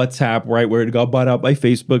like WhatsApp, right, where it got bought out by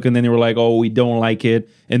Facebook, and then they were like, "Oh, we don't like it,"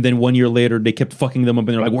 and then 1 year later, they kept fucking them up,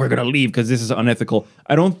 and they're like, "We're gonna leave because this is unethical."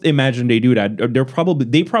 I don't imagine they do that.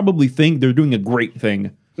 They probably think they're doing a great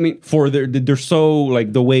thing. I mean, For they're so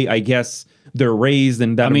like the way I guess they're raised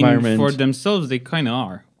in that I mean, environment. for themselves, they kind of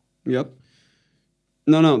are. yep.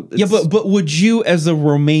 No. Yeah, it's- but would you, as a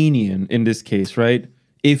Romanian in this case, right?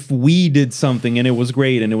 If we did something and it was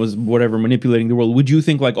great and it was whatever manipulating the world, would you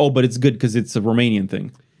think like, oh, but it's good because it's a Romanian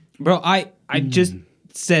thing? Bro, I just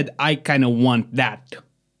said I kind of want that.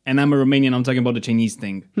 And I'm a Romanian, I'm talking about the Chinese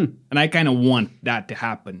thing. And I kind of want that to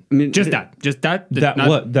happen. I mean, just that.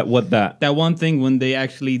 That That one thing when they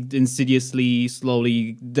actually insidiously,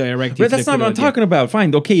 slowly direct you But to that's the not what I'm good idea. talking about.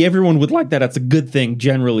 Fine, okay, everyone would like that. That's a good thing,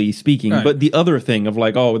 generally speaking. Right. But the other thing of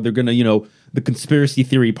like, oh, they're gonna, the conspiracy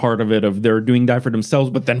theory part of it, of they're doing that for themselves,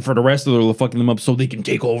 but then for the rest of them, they're fucking them up so they can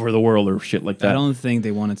take over the world or shit like that. I don't think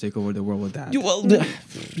they want to take over the world with that. Well,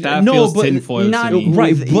 That feels tinfoil not to me.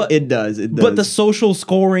 Right, with- but- it does. It does. But the social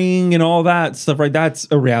scoring and all that stuff, right? That's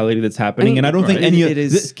a reality that's happening, and I don't think Right. any of It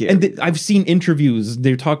is scary. And I've seen interviews.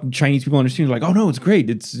 They're talking Chinese people understand, like, oh no, it's great.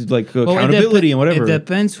 It's like Well, it accountability and whatever. It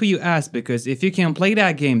depends who you ask, because if you can play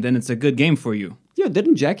that game, then it's a good game for you. yeah,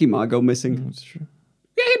 didn't Jackie Ma go missing? That's true.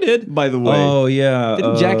 Yeah, he did. By the way, Oh yeah,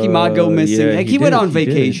 didn't Jackie Ma go missing? yeah, like he went did, on he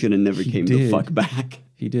did. vacation and never He came the did. fuck back.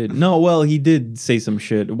 He did. No, well, he did say some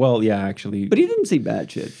shit. Well, yeah, actually. But he didn't say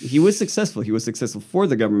bad shit. He was successful. He was successful for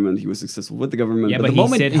the government. He was successful with the government. Yeah, but but the he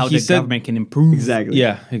moment said how he the said- government can improve. exactly,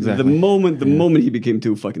 Yeah, exactly. The moment he became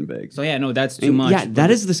too fucking big. So yeah, no, that's too And much. yeah,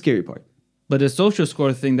 that is the scary part. But the social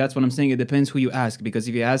score thing, that's what I'm saying. It depends who you ask. Because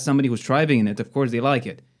if you ask somebody who's thriving in it, of course they like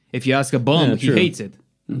it. If you ask a bum, Yeah, he true. hates it.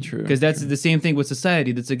 True. Because that's the same thing with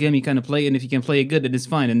society. That's a game you kind of play, and if you can play it good, then it's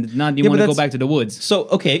fine. And not you Yeah, but want to go that's- back to the woods. So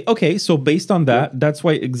okay. So based on that, that's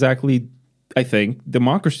why exactly I think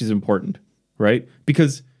democracy is important, right?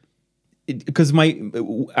 Because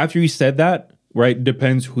after you said that, right,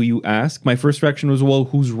 depends who you ask. My first reaction was, well,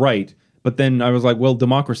 who's right? But then I was like, well,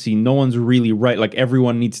 democracy, no one's really right. Like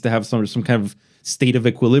everyone needs to have some kind of state of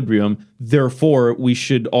equilibrium. Therefore, we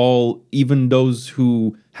should all, even those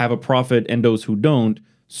who have a profit and those who don't,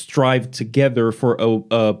 strive together for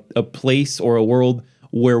a place or a world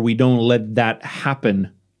where we don't let that happen,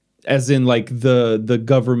 as in like the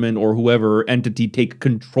government or whoever entity take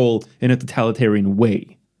control in a totalitarian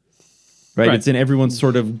way, right? It's in everyone's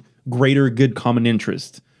sort of greater good common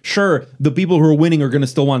interest. Sure, the people who are winning are going to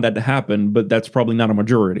still want that to happen, but that's probably not a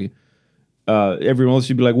majority. Everyone else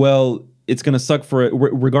should be like, well, it's going to suck for it,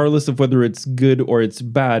 regardless of whether it's good or it's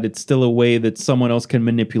bad. It's still a way that someone else can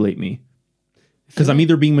manipulate me. Because I'm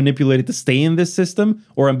either being manipulated to stay in this system,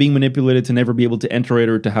 or I'm being manipulated to never be able to enter it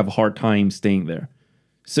or to have a hard time staying there.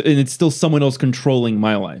 So, and it's still someone else controlling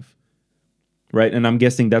my life, right? And I'm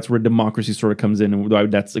guessing that's where democracy sort of comes in, and why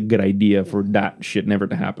that's a good idea for that shit never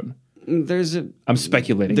to happen. I'm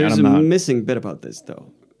speculating. There's and I'm a not. missing bit about this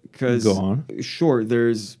though, because Go on. Sure,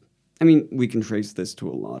 I mean, we can trace this to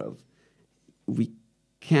a lot of. We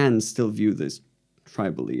can still view this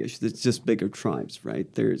tribally ish. It's just bigger tribes, right?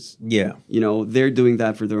 Yeah. They're doing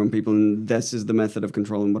that for their own people, and this is the method of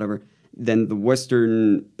control and whatever. Then the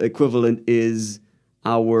Western equivalent is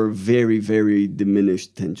our very, very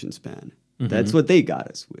diminished attention span. Mm-hmm. That's what they got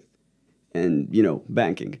us with. And,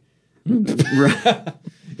 banking. Right.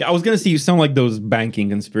 Yeah, I was gonna say you sound like those banking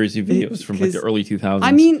conspiracy videos from like the early 2000s.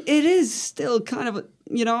 I mean, it is still kind of,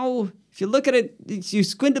 if you look at it, you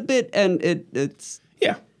squint a bit, and it's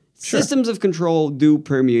yeah, sure. systems of control do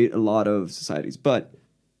permeate a lot of societies. But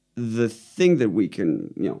the thing that we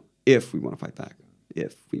can, if we want to fight back,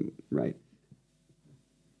 right?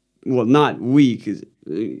 Well, not we, because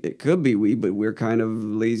it could be we, but we're kind of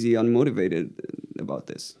lazy, unmotivated about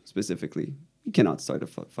this specifically. You cannot start a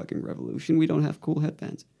fucking revolution. We don't have cool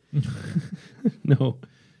headbands. No.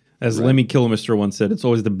 As Right. Lemmy Kilmister once said, it's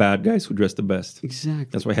always the bad guys who dress the best. Exactly.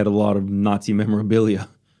 That's why I had a lot of Nazi memorabilia.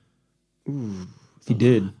 He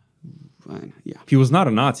did. Fine. Yeah. He was not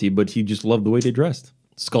a Nazi, but he just loved the way they dressed.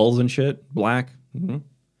 Skulls and shit, black.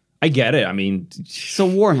 I get it. I mean, So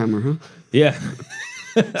Warhammer, huh? yeah.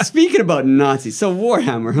 Speaking about Nazis, so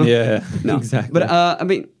Warhammer, huh? Yeah, No, exactly. But I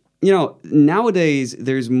mean, nowadays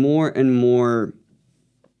there's more and more.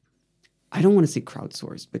 I don't want to say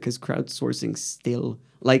crowdsourced because crowdsourcing still,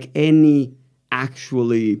 like any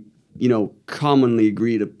actually, commonly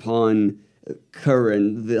agreed upon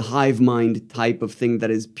current, the hive mind type of thing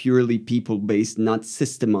that is purely people based, not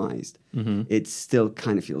systemized. It still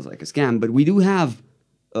kind of feels like a scam. But we do have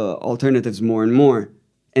alternatives more and more,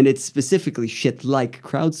 and it's specifically shit like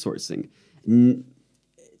crowdsourcing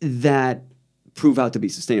that prove out to be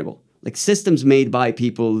sustainable. Like systems made by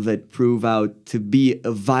people that prove out to be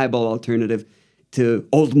a viable alternative to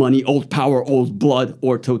old money, old power, old blood,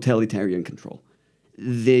 or totalitarian control.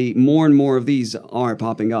 More and more of these are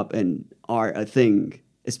popping up and are a thing,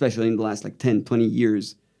 especially in the last 10, 20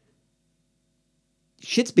 years.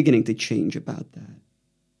 Shit's beginning to change about that.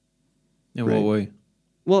 In Right. what way?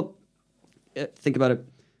 Well, think about it.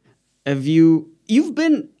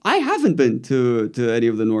 I haven't been to any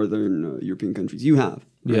of the northern European countries. You have.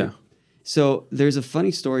 Right? Yeah. So there's a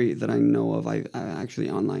funny story that I know of. I actually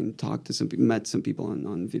online talked to some people, met some people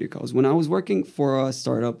on video calls. When I was working for a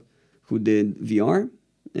startup who did VR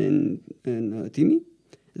in Timi,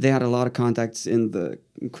 they had a lot of contacts in the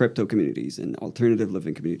crypto communities and alternative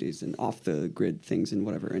living communities and off the grid things and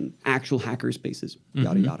whatever, and actual hacker spaces,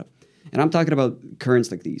 yada yada. And I'm talking about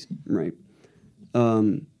currents like these, right?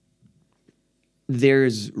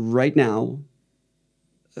 There's right now,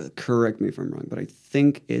 correct me if I'm wrong, but I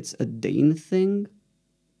think it's a Dane thing.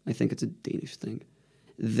 I think it's a Danish thing.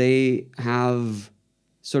 They have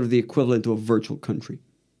sort of the equivalent to a virtual country.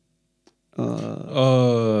 There's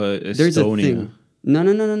a Estonia. thing. No. I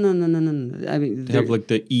mean, They have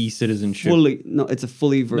the e-citizenship. it's a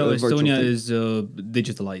fully virtual Estonia thing. is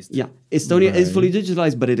digitalized. Yeah, Estonia is Right. fully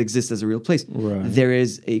digitalized, but it exists as a real place. Right. There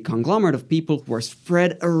is a conglomerate of people who are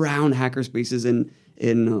spread around hackerspaces in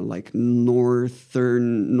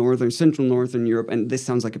central northern Europe, and this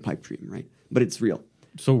sounds like a pipe dream, right? But it's real.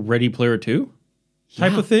 So Ready Player 2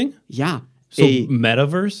 type Yeah. of thing? Yeah. So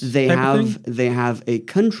metaverse They type of have thing? they have a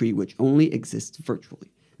country which only exists virtually.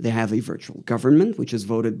 They have a virtual government which is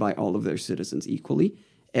voted by all of their citizens equally.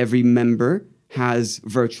 Every member has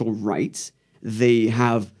virtual rights. They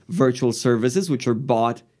have virtual services which are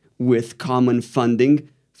bought with common funding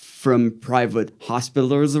from private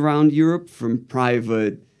hospitals around Europe, from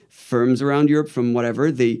private firms around Europe, from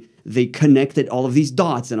whatever. They connected all of these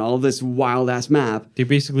dots and all of this wild ass map, They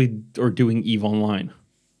basically are doing EVE Online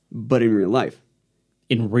but in real life.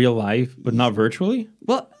 in real life, but not virtually?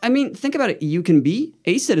 Well, I mean, think about it. You can be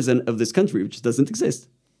a citizen of this country, which doesn't exist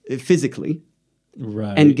physically,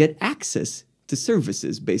 Right. and get access to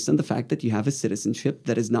services based on the fact that you have a citizenship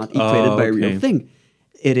that is not equated by a real okay. thing.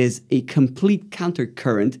 It is a complete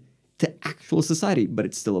countercurrent to actual society, but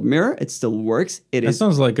it's still a mirror. It still works. It that is.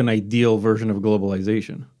 sounds like an ideal version of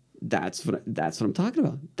globalization. That's what I'm talking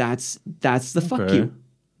about. That's the fuck Okay. you.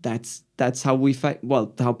 That's how we fight.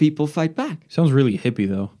 Well, how people fight back. Sounds really hippie,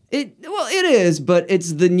 though. It is, but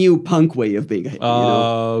it's the new punk way of being a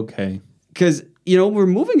hippie. Okay. Because, we're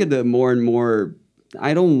moving into more and more,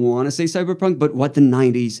 I don't want to say cyberpunk, but what the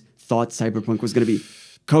 90s thought cyberpunk was going to be.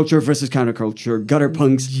 Culture versus counterculture, gutter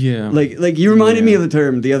punks. Yeah. Like you reminded me of the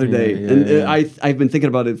term the other day. Yeah, and yeah. I've been thinking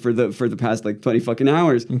about it for the past 20 fucking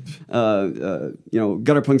hours.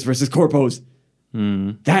 Gutter punks versus corpos.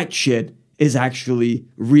 That shit is actually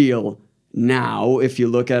real now if you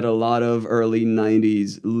look at a lot of early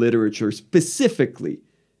 90s literature, specifically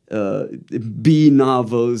B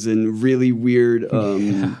novels and really weird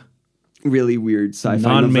sci-fi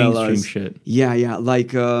Non-mainstream novellas. shit. Yeah,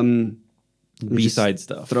 like B-side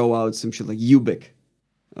stuff. throw out some shit like Ubik.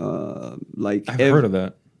 I've heard of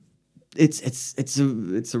that.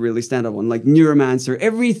 It's a really stand-up one. Like Neuromancer,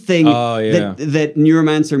 everything Oh, yeah. that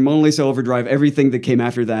Neuromancer, Mona Lisa Overdrive, everything that came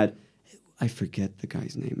after that. I forget the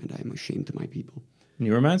guy's name, and I'm ashamed to my people.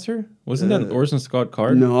 Neuromancer? Wasn't that Orson Scott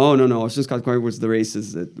Card? No. Orson Scott Card was the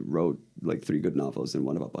racist that wrote 3 good novels and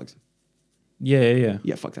one about bugs. Yeah.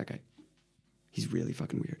 Yeah, fuck that guy. He's really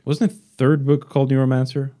fucking weird. Wasn't a third book called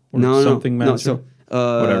Neuromancer? Or something No, Mancer?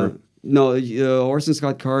 whatever. Whatever. Orson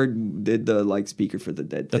Scott Card did the Speaker for the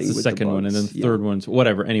Dead That's thing. the with second one, and then bugs. the third one's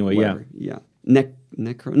whatever. Anyway, Whatever. Yeah.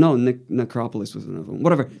 Necropolis was another one.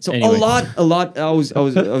 Whatever. So Anyway. a lot. I was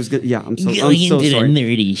good. Yeah, I'm so sorry.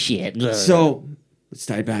 nerdy shit. So let's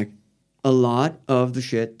tie it back. A lot of the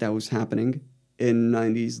shit that was happening in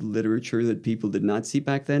 90s literature that people did not see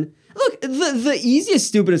back then. Look, the easiest,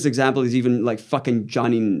 stupidest example is even like fucking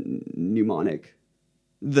Johnny Mnemonic.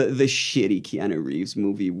 The shitty Keanu Reeves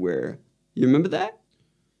movie where, you remember that?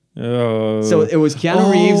 So it was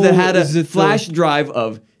Keanu Reeves that had a flash drive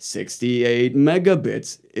of 68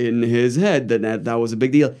 megabits in his head. That was a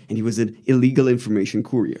big deal. And he was an illegal information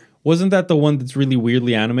courier. Wasn't that the one that's really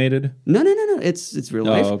weirdly animated? No. It's real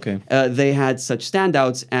life. okay. They had such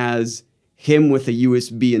standouts as him with a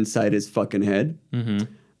USB inside his fucking head.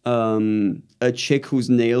 A chick whose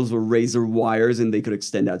nails were razor wires and they could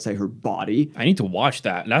extend outside her body. I need to watch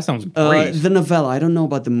that. That sounds great. The novella, I don't know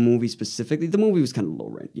about the movie specifically. The movie was kind of low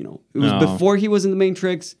rent, you know. It was before he was in the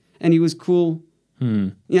Matrix and he was cool.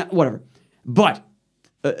 Yeah, whatever. But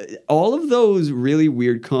all of those really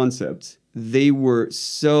weird concepts, they were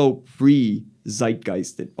so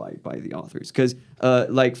pre-zeitgeisted by the authors. Because,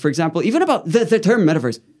 like, for example, even about the term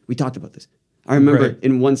metaverse, we talked about this. I remember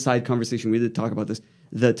in one side conversation we did talk about this.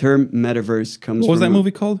 The term metaverse comes from... What was that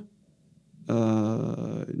movie called?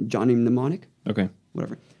 Johnny Mnemonic? Okay.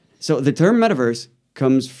 Whatever. So the term metaverse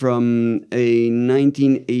comes from a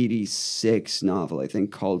 1986 novel, I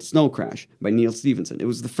think, called Snow Crash by Neil Stephenson. He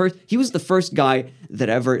was the first guy that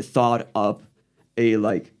ever thought up a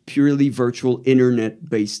like purely virtual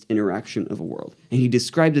internet-based interaction of a world. And he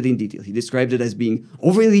described it in detail. He described it as being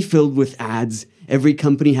overly filled with ads. Every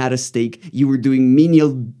company had a stake. You were doing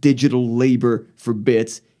menial digital labor for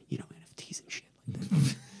bits. You know, NFTs and shit like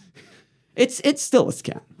that. It's still a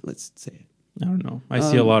scam, let's say it. I don't know. I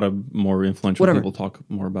see a lot of more influential people talk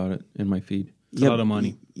more about it in my feed. It's a lot of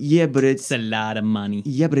money. Yeah, but it's a lot of money.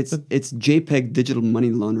 Yeah, but it's JPEG digital money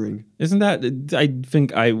laundering. Isn't that? I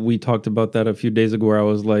think we talked about that a few days ago. Where I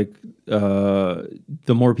was like,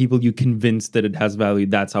 the more people you convince that it has value,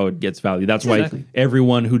 that's how it gets value. That's why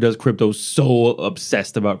everyone who does crypto is so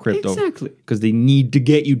obsessed about crypto. Exactly, because they need to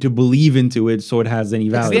get you to believe into it so it has any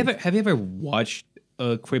value. Have you ever watched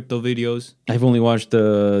crypto videos? I've only watched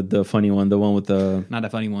the funny one, the one with the not the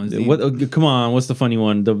funny ones. Come on, what's the funny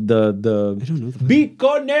one? The I don't know.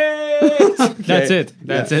 Bitcoin. That's it.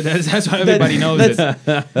 That's why everybody knows it.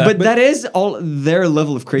 But that is all their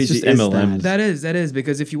level of crazy. It's just MLM. That is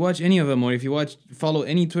because if you watch any of them or if you follow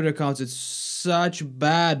any Twitter accounts, it's such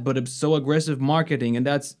bad but it's so aggressive marketing, and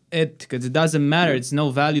that's it, because it doesn't matter. It's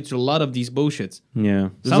no value to a lot of these bullshits. Yeah,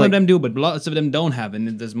 some of them do, but lots of them don't have,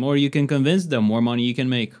 and the more you can convince them, more money you can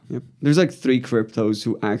make. Yep. There's like 3 cryptos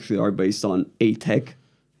who actually are based on a tech,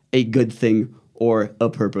 a good thing, or a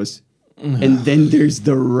purpose, and then there's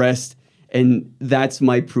the rest, and that's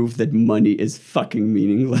my proof that money is fucking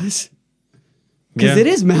meaningless. Because it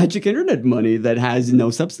is magic internet money that has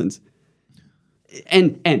no substance,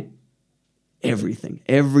 and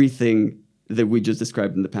everything that we just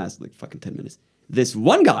described in the past, like fucking 10 minutes. This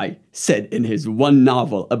one guy said in his one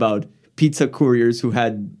novel about pizza couriers who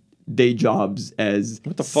had day jobs as...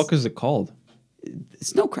 What the fuck is it called?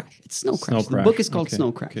 Snow Crash. It's Snow Crash. Snow The book is called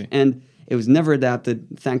Snow Crash. Okay. And it was never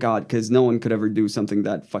adapted, thank God, because no one could ever do something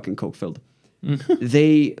that fucking coke-filled.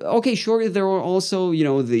 There were also, you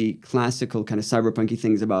know, the classical kind of cyberpunky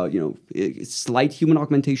things about, you know, slight human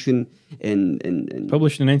augmentation and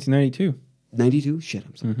Published in 1992. 92? Shit,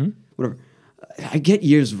 I'm sorry. Whatever. I get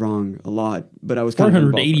years wrong a lot, but I was kind of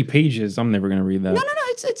 480 pages. I'm never gonna read that. No.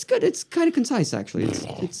 It's good. It's kind of concise, actually.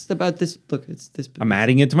 It's about this. Look, it's this. I'm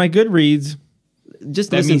adding it to my Goodreads.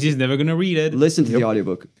 Just that listen. means he's never gonna read it. Listen to the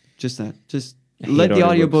audiobook. Just that. Just let the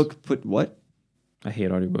audiobook put what? I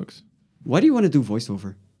hate audiobooks. Why do you want to do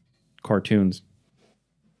voiceover? Cartoons.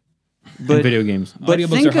 But and video games. But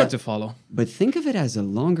audiobooks are hard to follow. But think of it as a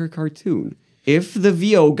longer cartoon. If the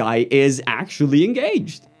VO guy is actually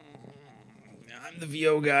engaged. I'm the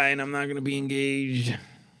VO guy and I'm not going to be engaged.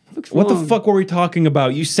 What the fuck were we talking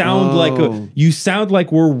about? You sound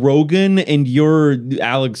like we're Rogan and you're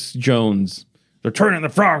Alex Jones. They're turning the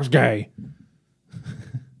frogs gay.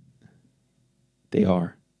 They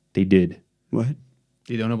are. They did. What?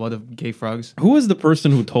 You don't know about the gay frogs? Who was the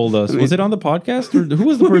person who told us? Was it on the podcast? Or who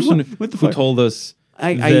was the person who told us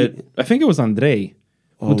I think it was Andre.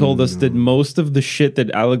 Who told us that most of the shit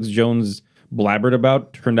that Alex Jones blabbered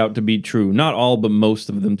about turned out to be true. Not all, but most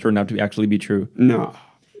of them turned out to actually be true. No.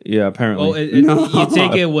 Yeah, apparently. Oh, you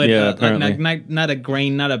take it with apparently. not a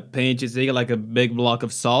grain, not a pinch. You take it like a big block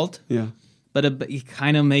of salt. Yeah. But it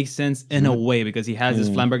kind of makes sense in a way because he has this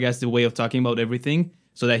flabbergasted way of talking about everything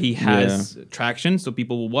so that he has traction, so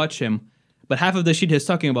people will watch him. But half of the shit he's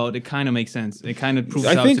talking about, it kind of makes sense. It kind of proves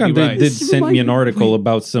I out think to be Andre right. did send me an article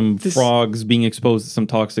about some this- frogs being exposed to some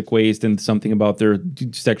toxic waste and something about their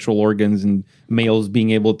sexual organs and males being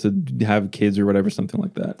able to have kids or whatever, something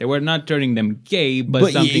like that. They were not turning them gay, but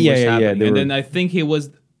But something yeah, was yeah, yeah, happening. they And were- then I think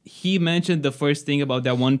he mentioned the first thing about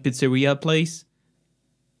that one pizzeria place.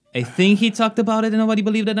 I think he talked about it and nobody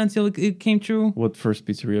believed it until it came true. What first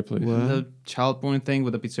pizzeria place? What? The child porn thing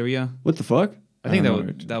with the pizzeria. What the fuck? I think don't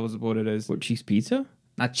know. that was what it is. What, cheese pizza?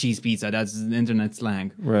 Not cheese pizza. That's internet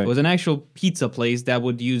slang. Right. It was an actual pizza place that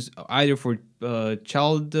would use either for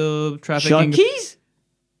child trafficking. Chucky's?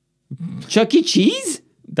 Chuck E. Cheese?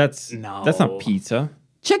 That's No. That's not pizza.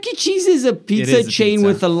 Chuck E. Cheese is a pizza is a chain pizza.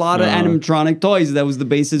 with a lot of No. animatronic toys. That was the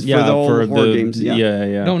basis for the whole horror games. Yeah.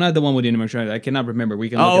 yeah. No, not the one with the animatronic. I cannot remember. We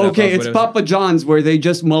can. Look it Oh, up okay. after It's this. Papa John's where they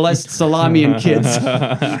just molest salami and kids.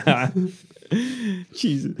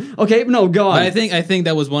 Jesus. Okay, no, go on. I think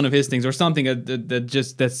that was one of his things or something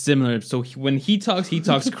that's similar. So when he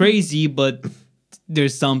talks crazy, but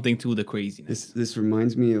there's something to the craziness. This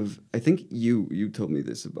reminds me of. I think you told me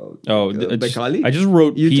this about. I just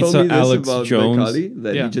wrote You told me Pizza this Alex about Jones. Becali,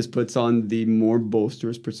 that Yeah. he just puts on the more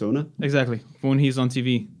boisterous persona. Exactly. When he's on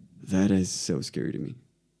TV. That is so scary to me.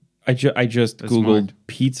 I just That's Googled smart.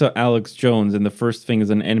 Pizza Alex Jones, and the first thing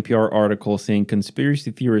is an NPR article saying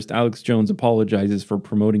conspiracy theorist Alex Jones apologizes for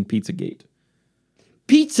promoting Pizzagate.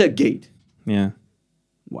 Pizzagate. Yeah.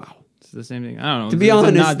 Wow. It's the same thing. I don't know. To be It's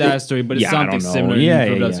honest, not that story, but it's Yeah, I something don't know. similar. Yeah, Yeah,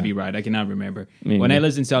 proved yeah, out yeah. to be right. I cannot remember. Me When I neither.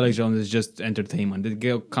 listen to Alex Jones, it's just entertainment. The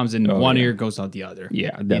girl comes in Oh, one yeah. ear, goes out the other.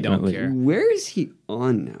 Yeah, He definitely. don't care. Where is he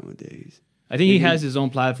on nowadays? I think he has his own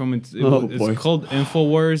platform. It's boy. called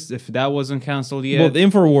Infowars. If that wasn't canceled yet, Well, the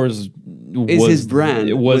Infowars was his brand.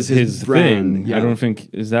 It Was was his his brand, thing. yeah. I don't think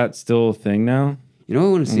is that still a thing now. You know what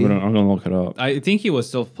I want to see? I'm gonna look it up. I think he was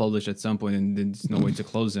self-published at some point, and there's no way to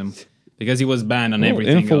close him because he was banned on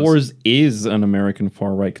everything. Infowars else. is an American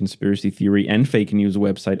far right conspiracy theory and fake news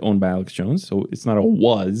website owned by Alex Jones, so it's not a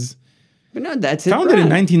was. But no, that's his Founded in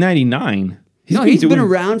brand. 1999. He's been doing-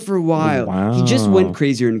 around for a while. He just went Wow.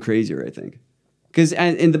 crazier and crazier, I think. Because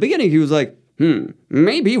in the beginning, he was like,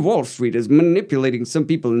 maybe Wall Street is manipulating some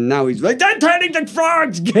people. And now he's like, they're turning the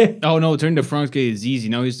frogs gay. Oh no, turn the Franks gay is easy.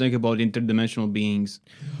 Now he's thinking about interdimensional beings.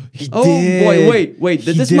 Oh, boy, wait.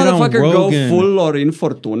 Did He this did on motherfucker go Rogan. full Lorin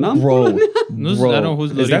Fortuna? Bro, I don't know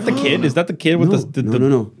who's is that the Lorena kid? Fortuna. Is that the kid with the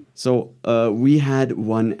No. So we had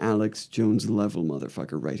one Alex Jones level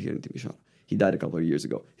motherfucker right here in Timisoara. He died a couple of years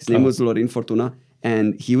ago. His name was Lorin Fortuna,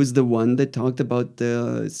 and he was the one that talked about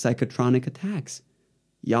the psychotronic attacks.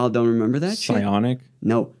 Y'all don't remember that shit? psionic?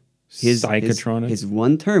 No. Psychotronic? His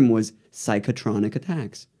one term was psychotronic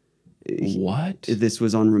attacks. What? This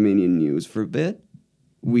was on Romanian news for a bit.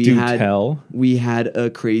 We Do had tell. we had a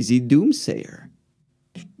crazy doomsayer.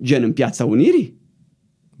 Gen în Piața Unirii.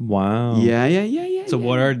 Wow. Yeah. So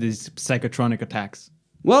what are these psychotronic attacks?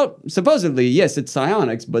 Well, supposedly, yes, it's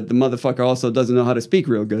psionics, but the motherfucker also doesn't know how to speak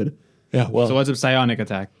real good. Yeah. Well. So what's a psionic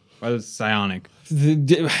attack? What is psionic?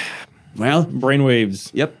 Well,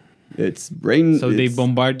 brainwaves. yep. It's brain. So they it's-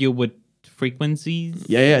 bombard you with frequencies?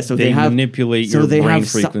 Yeah. So They they have manipulate so your they brain have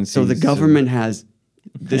so- frequencies. So the government has.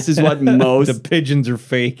 This is what The most. pigeons are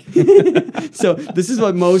fake. So this is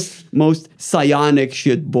what most psionic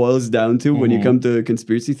shit boils down to when you come to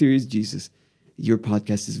conspiracy theories. Jesus, your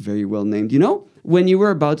podcast is very well named. You know, when you were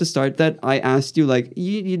about to start that, I asked you like,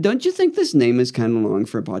 don't you think this name is kind of long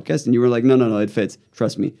for a podcast? And you were like, no, it fits.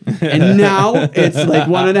 Trust me. And now it's like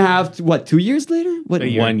 1.5, 2 years later? What?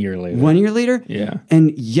 1 year later. 1 year later? Yeah.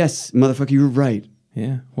 And yes, motherfucker, you're right.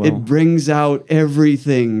 Yeah. Well, It brings out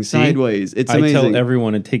everything sideways. It's I amazing. tell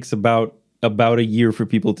everyone it takes about a year for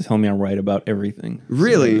people to tell me I'm right about everything.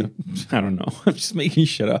 Really? So, I don't know. I'm just making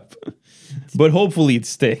shit up. But hopefully it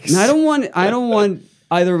sticks. And I don't want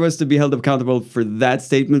either of us to be held accountable for that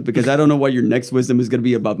statement because I don't know what your next wisdom is going to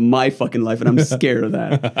be about my fucking life, and I'm scared of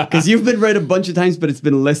that. Because you've been right a bunch of times, but it's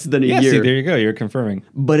been less than a Yeah, year. see, there you go. You're confirming.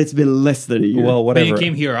 But it's been less than a year. Well, But whatever. you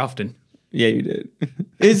came here often. Yeah, you did.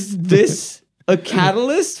 Is this a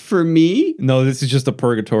catalyst for me? No, this is just a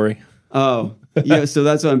purgatory. Oh, yeah. So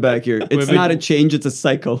that's why I'm back here. It's Wait, not a change; it's a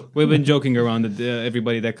cycle. We've been joking around that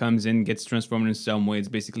everybody that comes in gets transformed in some way. It's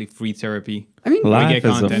basically free therapy. I mean, Life get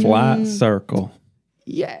is a content. flat circle.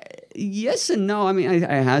 yeah, yes and no. I mean,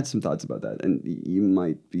 I had some thoughts about that, and you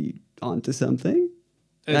might be onto something.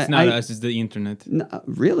 It's not I- us, it's the internet. No,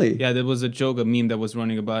 really? Yeah, there was a joke, a meme that was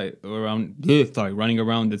running around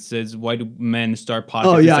that says, "Why do men start podcasts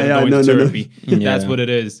Oh, yeah, instead of yeah, going no, to no. therapy?" Yeah. That's what it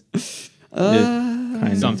is.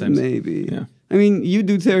 Kind of. Sometimes. Maybe. Yeah. I mean, you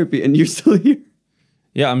do therapy, and you're still here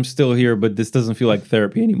Yeah, I'm still here, but this doesn't feel like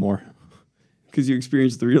therapy anymore. because you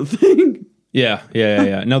experienced the real thing.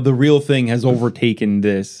 Yeah. Now the real thing has overtaken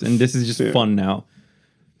this, and this is just fun now.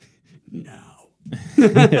 Now.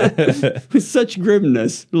 With such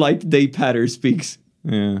grimness, like Dave Patter speaks.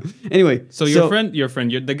 Yeah. Anyway, So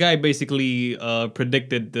the guy basically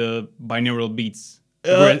predicted the binaural beats.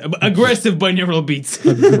 Aggressive binaural beats.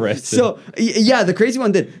 Aggressive. So yeah, the crazy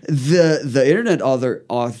one did the internet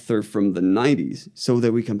author from the 90s. So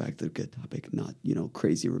that we come back to the good topic, not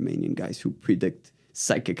crazy Romanian guys who predict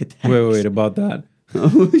psychic attacks. Wait about that.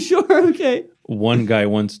 Oh, sure, okay. One guy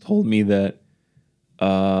once told me that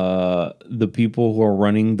the people who are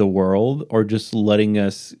running the world are just letting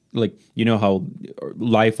us, like, you know how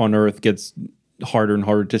life on Earth gets harder and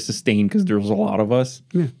harder to sustain because there's a lot of us.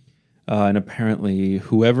 Yeah. And apparently,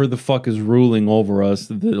 whoever the fuck is ruling over us,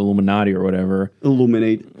 the Illuminati or whatever.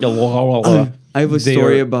 Illuminate. I have a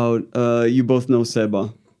story about, you both know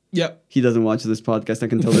Seba. Yep. He doesn't watch this podcast. I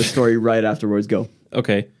can tell this story right afterwards. Go.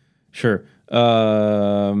 Okay, sure.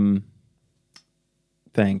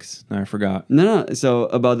 Thanks. I forgot. No. So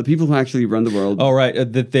about the people who actually run the world. Oh, right.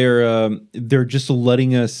 That they're just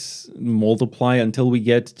letting us multiply until we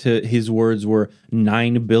get to, his words were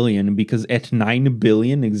 9 billion, because at 9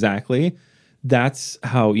 billion exactly, that's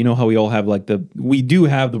how, how we all have we do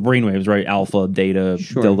have the brainwaves, right? Alpha, theta,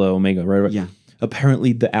 Sure. delta, omega, right? Yeah.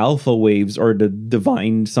 Apparently the alpha waves are the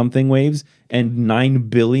divine something waves, and 9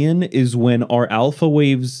 billion is when our alpha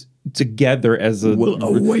waves together as a Will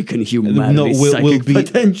awaken humanity's psychic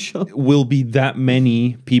potential. Will be that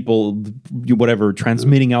many people, whatever,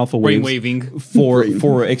 transmitting alpha waves Brainwaving.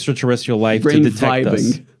 for extraterrestrial life Brain to detect us.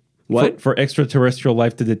 vibing. What? For extraterrestrial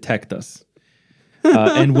life to detect us.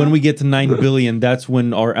 And when we get to 9 billion, that's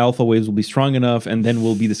when our alpha waves will be strong enough, and then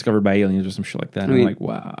we'll be discovered by aliens or some shit like that. And I'm like,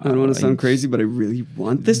 wow. I don't want to sound crazy, but I really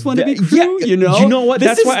want this one to be true. Yeah, you know? You know what? This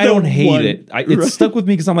That's is why I the don't hate one. it. It stuck with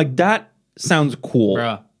me because I'm like, that sounds cool.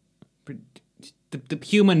 Bruh. The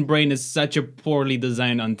human brain is such a poorly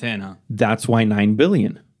designed antenna. That's why 9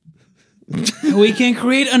 billion. We can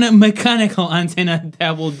create a mechanical antenna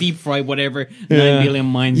that will deep fry whatever 9 billion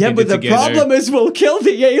minds Yeah, can but do the together. problem is we'll kill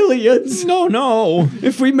the aliens No.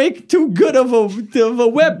 if we make too good of a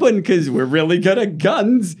weapon, because we're really good at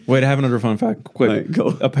guns. Wait, I have another fun fact. Quick. All right,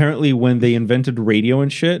 go. Apparently, when they invented radio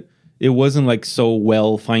and shit, it wasn't so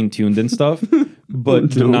well fine-tuned and stuff,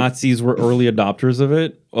 but the Nazis were early adopters of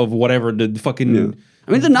it, of whatever, the fucking... Yeah.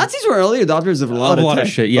 I mean, the Nazis were early adopters of a lot of tech,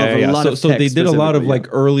 shit. Yeah. So they did a lot of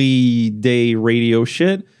early day radio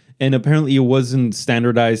shit, and apparently it wasn't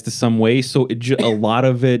standardized to some way, so a lot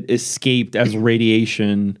of it escaped as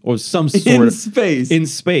radiation or some sort of space. in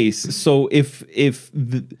space. So if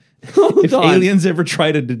Hold on. aliens ever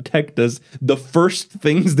try to detect us, the first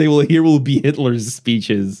things they will hear will be Hitler's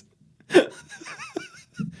speeches.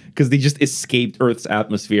 Because they just escaped Earth's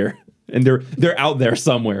atmosphere, and they're out there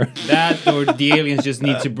somewhere. That or the aliens just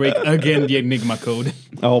need to break again the Enigma code.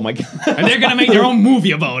 Oh my god! And they're gonna make their own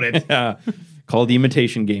movie about it. Yeah. Called the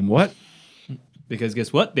Imitation Game. What? Because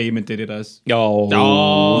guess what? They imitated us.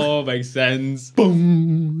 Oh, makes sense.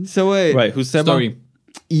 So wait. right. Who's Seba? Story.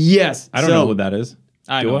 Yes. I don't know who that is.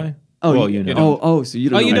 I Do know. I? Oh, well, you know. So you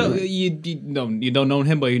don't know. You don't know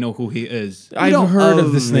him, but you know who he is. I've know heard of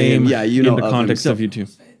of this him. name. Yeah, you know in the of him. context So- of you two.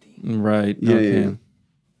 Right. Yeah, okay. yeah.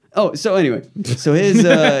 Oh, so anyway, so his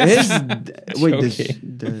wait, Okay.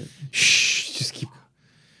 the Shh. Just keep.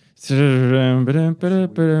 Trying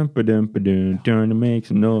to make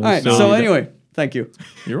some noise. all right. So anyway, thank you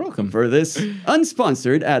You're welcome. for this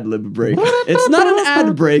unsponsored ad lib break. It's not an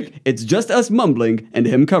ad break. It's just us mumbling and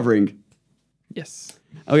him covering. Yes.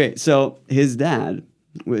 Okay, so his dad,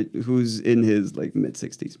 who's in his mid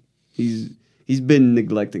 60s, he's been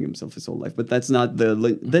neglecting himself his whole life. But that's not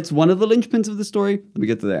that's one of the linchpins of the story. Let me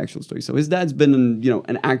get to the actual story. So his dad's been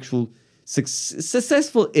an actual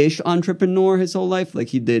successful-ish entrepreneur his whole life. Like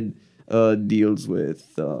he did deals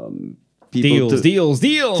with people. Deals.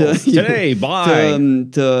 Today, bye.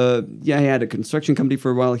 He had a construction company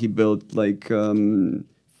for a while. He built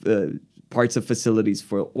parts of facilities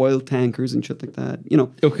for oil tankers and shit like that.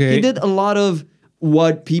 Okay. He did a lot of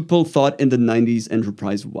what people thought in the 90s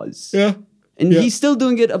enterprise was. Yeah. And he's still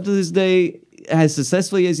doing it up to this day as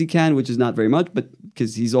successfully as he can, which is not very much, but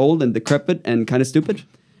because he's old and decrepit and kind of stupid.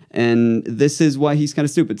 And this is why he's kind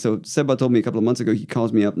of stupid. So Seba told me a couple of months ago, he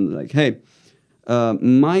calls me up and like, hey,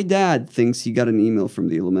 my dad thinks he got an email from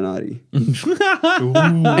the Illuminati.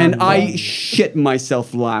 And I shit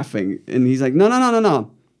myself laughing. And he's like,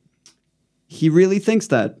 no. He really thinks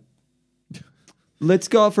that. Let's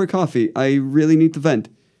go out for a coffee. I really need to vent.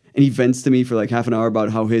 And he vents to me for half an hour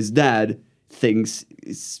about how his dad thinks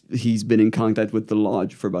he's been in contact with the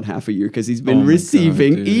lodge for about half a year because he's been Oh my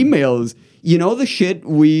receiving God, dude. emails. You know the shit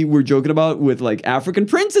we were joking about with like African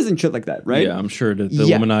princes and shit like that, right? Yeah, I'm sure that the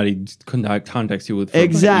Yeah. Illuminati contacts you with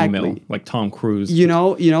Exactly. email, like Tom Cruise. You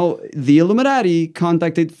know, the Illuminati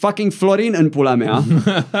contacted fucking Florin and Pulamea,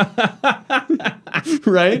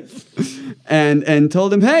 right? And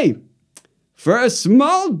told him, hey, for a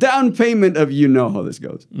small down payment of you know how this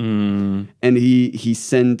goes. Mm. And he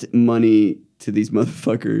sent money to these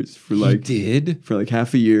motherfuckers for like did? for like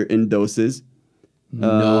half a year in doses.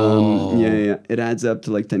 No. Yeah. It adds up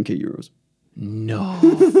to like 10K euros. No.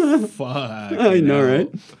 Fuck. I know, right?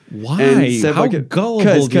 Why? And Seb, How like,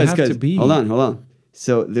 gullible do you have to be? Hold on.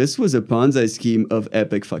 So this was a Ponzi scheme of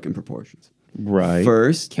epic fucking proportions. Right.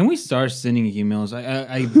 First, Can we start sending emails?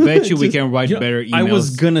 I bet you we can write better emails. I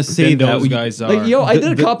was gonna say than that. those guys are. like, yo, I The-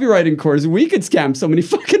 did a the- copywriting course. We could scam so many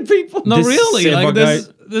fucking people. no, this really. Seba Like guy-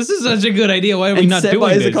 this is such a good idea. Why are we And not Seba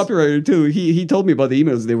doing is this? a copywriter too. He told me about the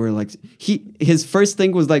emails. They were like, his first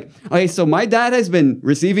thing was like, okay, so my dad has been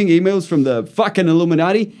receiving emails from the fucking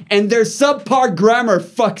Illuminati, and their subpar grammar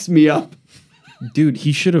fucks me up. Dude,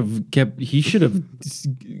 he should have been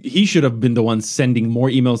the one sending more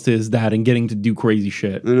emails to his dad and getting to do crazy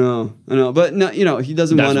shit. I know, but no, he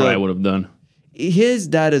doesn't That's want what I to. would have done. His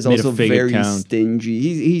dad is Made a also fake very account. stingy.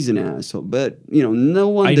 He's an asshole, but no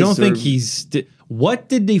one. I don't think deserves- he's. What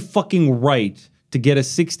did they fucking write to get a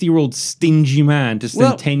 60-year-old stingy man to send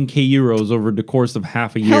Well- 10K euros over the course of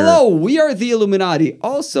half a year? Hello, we are the Illuminati.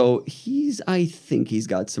 Also, I think he's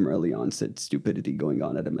got some early onset stupidity going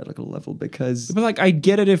on at a medical level because. But like, I'd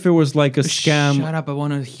get it if it was like a scam. Shut up! I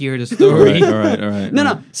want to hear the All story. right.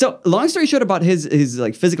 No. So, long story short about his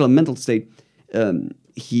like physical and mental state,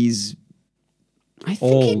 he's. I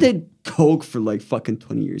think he Old. did coke for like fucking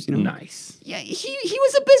 20 years. Nice. Yeah, he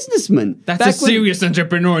was a businessman. That's Back a when- serious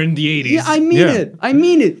entrepreneur in the 80s. Yeah, I mean Yeah.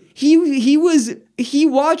 it. He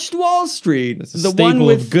watched Wall Street, That's a the staple one of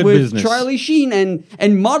with, good with business. Charlie Sheen,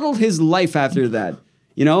 and modeled his life after that.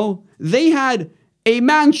 They had a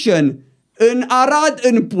mansion in Arad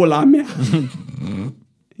in Pulamia.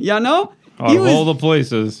 Out of all the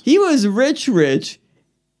places. He was rich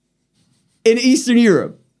in Eastern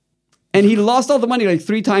Europe. And he lost all the money like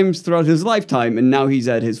 3 times throughout his lifetime, and now he's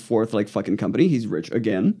at his 4th like fucking company. He's rich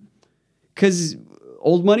again. Cause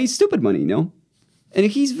old money's stupid money, And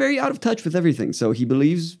he's very out of touch with everything. So he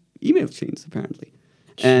believes email chains, apparently.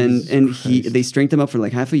 And they strengthened him up for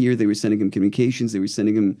like half a year. They were sending him communications, they were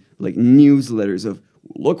sending him like newsletters of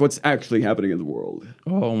look what's actually happening in the world.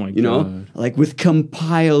 Oh my god. Like with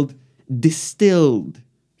compiled, distilled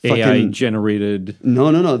AI generated.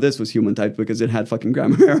 No. This was human typed because it had fucking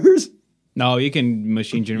grammar errors. No, you can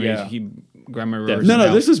machine generate Yeah. grammar errors. No,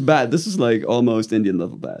 now. this was bad. This is like almost Indian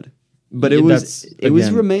level bad. But Yeah, it was that's, again,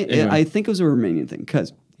 again, anyway. I think it was a Romanian thing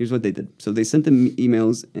because here's what they did. So they sent them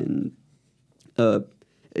emails and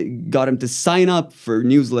got him to sign up for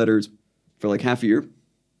newsletters for like half a year.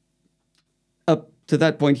 Up to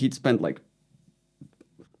that point, he'd spent like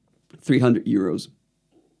 300 euros,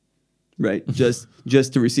 right? just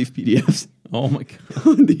to receive PDFs Oh my god.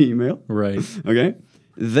 on the email. Right. Okay.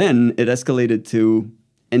 Then it escalated to,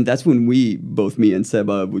 and that's when both me and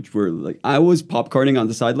Seba, which were like, I was popcorning on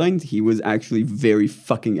the sidelines. He was actually very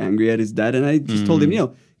fucking angry at his dad. And I just told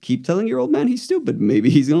him, keep telling your old man he's stupid. Maybe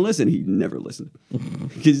he's going to listen. He never listened.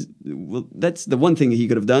 Because, well, that's the one thing he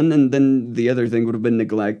could have done. And then the other thing would have been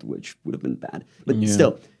neglect, which would have been bad. But Yeah.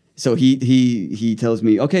 still. So he tells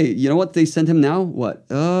me, okay, you know what they sent him now? What?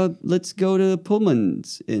 Let's go to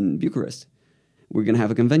Pullman's in Bucharest. We're going to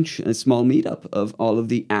have a convention, a small meetup of all of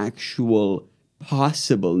the actual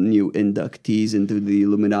possible new inductees into the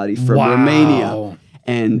Illuminati from Wow. Romania.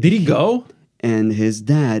 And Did he go? And his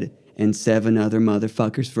dad and 7 other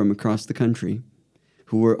motherfuckers from across the country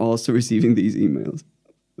who were also receiving these emails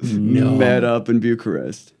met up in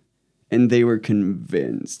Bucharest. And they were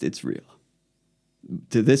convinced it's real.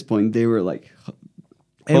 To this point, they were like,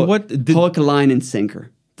 And what did hook, line, and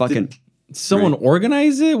sinker. Fucking. someone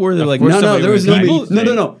organize it? Were they like course No, somebody there was was no like-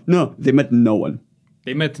 meeting. No. They met no one.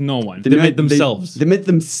 They met no one. They met themselves. They met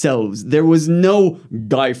themselves. There was no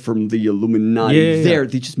guy from the Illuminati Yeah. there.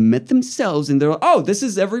 They just met themselves, and they're like, "Oh, this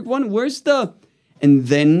is everyone. Where's the?" And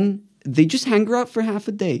then they just hang out for half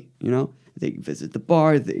a day. They visit the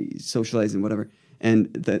bar, they socialize and whatever.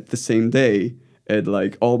 And the same day, at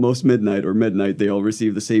like almost midnight, they all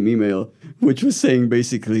received the same email, which was saying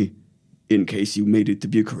basically, "In case you made it to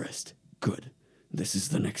Bucharest, good. This is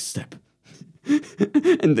the next step."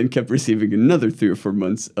 And then kept receiving another 3 or 4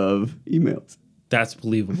 months of emails. That's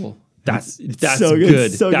believable. That's so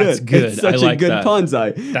good. So That's good. It's such I like a good that.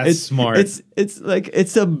 Ponzi. That's smart.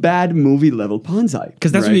 It's a bad movie level Ponzi.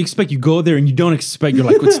 Because that's what you expect. You go there and you don't expect. You're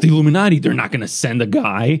like, it's the Illuminati. They're not gonna send a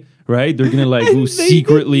guy, right? They're gonna like who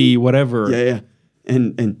secretly whatever. Yeah.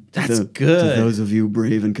 And That's to good. those of you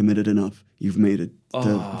brave and committed enough, you've made it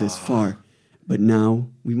this far. But now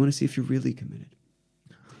we want to see if you're really committed.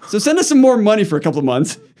 So send us some more money for a couple of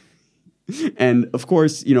months. And of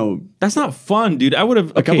course, That's not fun, dude. I would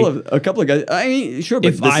have a couple of guys. I mean, sure,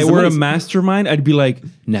 but if I were a mastermind, I'd be like,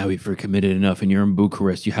 now if you're committed enough and you're in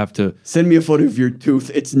Bucharest, you have to. send me a photo of your tooth.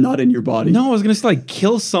 It's not in your body. No, I was gonna say like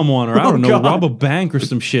kill someone or I Oh, don't know, God. rob a bank or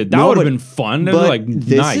some shit. That No, would have but- been fun. That was But like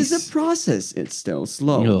this nice. is a process. It's still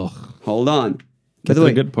slow. Ugh. Hold on. By Get the to way,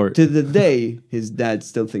 the good part. to the day, his dad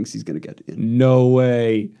still thinks he's gonna get in. No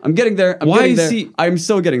way. I'm getting there. Why getting is there. he- I'm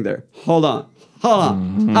so getting there. Hold on.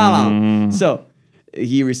 So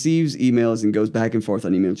he receives emails and goes back and forth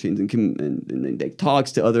on email chains and then they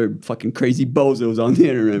talks to other fucking crazy bozos on the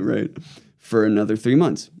internet, right? For another 3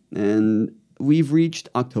 months. And we've reached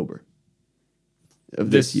October of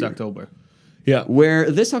this year. October. Yeah. Where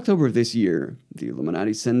this October of this year, the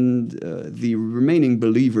Illuminati send the remaining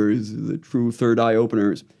believers, the true third eye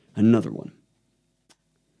openers, another one.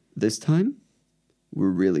 This time, we're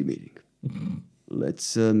really meeting.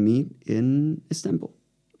 Let's meet in Istanbul.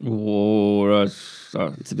 Whoa,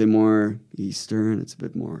 It's a bit more Eastern. It's a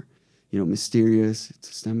bit more, mysterious. It's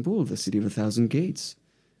Istanbul, the city of 1,000 gates,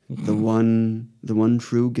 the one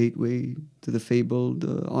true gateway to the fabled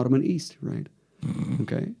Ottoman East, right?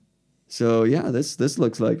 Okay. So yeah, this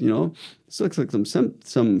looks like this looks like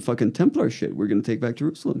some fucking Templar shit. We're gonna take back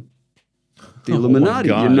Jerusalem. The Illuminati,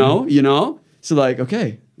 God. So like,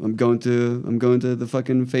 okay, I'm going to the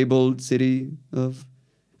fucking fabled city of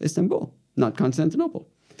Istanbul, not Constantinople.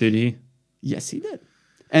 Did he? Yes, he did.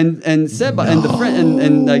 And Seba and the friend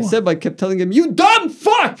and like Seba kept telling him, "You dumb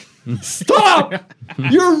fuck! Stop!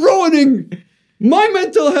 You're ruining my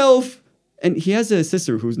mental health." And he has a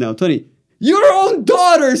sister who's now 20. Your own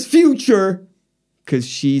daughter's future, because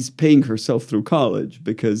she's paying herself through college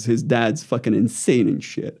because his dad's fucking insane and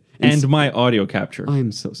shit. And my audio capture.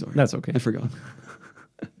 I'm so sorry. That's okay. I forgot.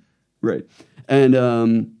 Right.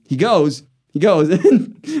 And he goes,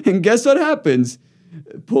 and guess what happens?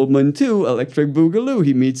 Pullman 2, Electric Boogaloo.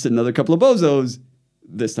 He meets another couple of bozos,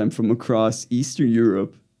 this time from across Eastern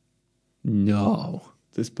Europe. No.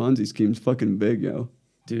 This Ponzi scheme's fucking big, yo.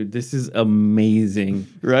 Dude, this is amazing.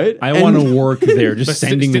 Right? I want to work there, just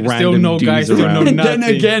sending still random no dudes guys, still around. no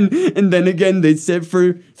And then again, they sit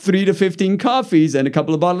for 3 to 15 coffees and a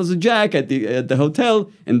couple of bottles of Jack at the hotel,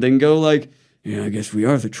 and then go like, "Yeah, I guess we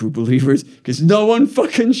are the true believers," because no one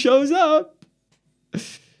fucking shows up.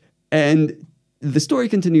 And the story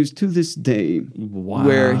continues to this day,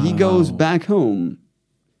 where he goes back home,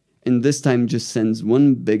 and this time just sends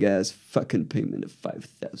one big ass fucking payment of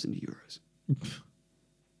 5,000 euros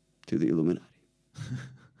to the Illuminati.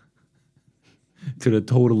 To the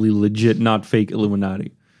totally legit, not fake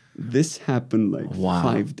Illuminati. This happened like Wow.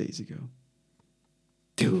 5 days ago.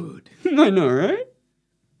 Dude. I know, right?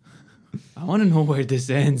 I want to know where this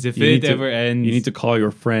ends, if You it need to- ever ends. You need to call your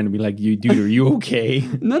friend and be like, dude, are you okay?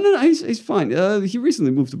 No, he's fine. He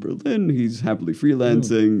recently moved to Berlin. He's happily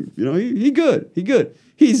freelancing. He good.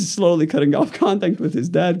 He's slowly cutting off contact with his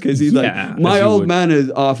dad because he's Yeah, like, my as you old would. man is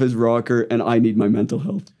off his rocker and I need my mental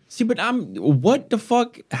health. See, but what the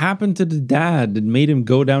fuck happened to the dad that made him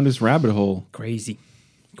go down this rabbit hole? crazy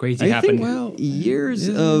I happened. think years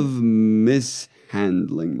of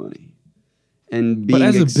mishandling money and being But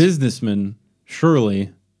as a businessman,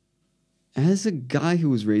 surely. as a guy who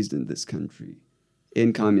was raised in this country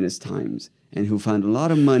in communist times and who found a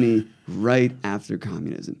lot of money right after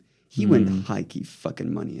communism, he went high-key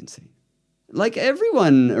fucking money insane. Like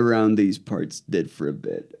everyone around these parts did for a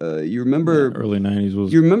bit. You remember Early 90s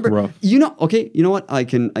was You remember? rough. Okay. You know what? I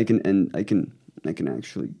can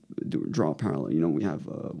actually draw a parallel. We have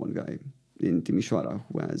one guy in Timișoara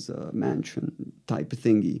who has a mansion type of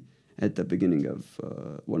thingy at the beginning of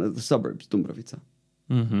one of the suburbs, Dumbrăvița.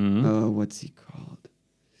 Mm-hmm. What's he called?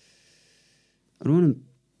 I don't want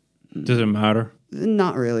to. Does it matter?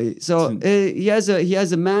 Not really. So he has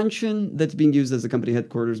a mansion that's being used as a company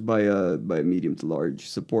headquarters by a medium to large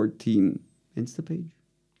support team. Instapage.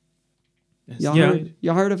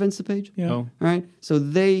 You heard of Instapage? Yeah. Oh. All right. So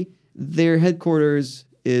their headquarters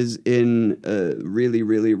is in a really,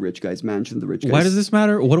 really rich guy's mansion. The rich guy. Why does this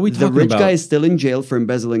matter? What are we talking The rich about? guy is still in jail for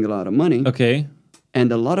embezzling a lot of money Okay.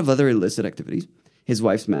 and a lot of other illicit activities. His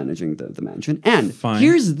wife's managing the mansion. And Fine.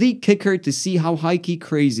 here's the kicker to see how high-key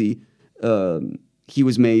crazy he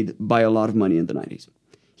was made by a lot of money in the 90s.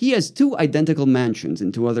 He has 2 identical mansions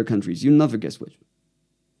in 2 other countries. You'll never guess which.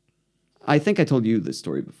 I think I told you this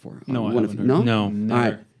story before. No, I One of haven't you. heard. No? No. All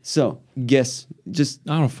right. So, guess. Just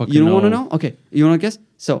I don't fucking You don't know. want to know? Okay. You want to guess?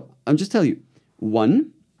 So, I'm just telling you.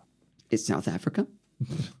 One is South Africa.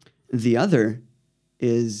 The other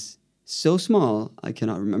is so small, I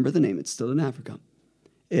cannot remember the name. It's still in Africa.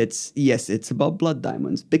 It's about blood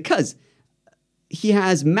diamonds because he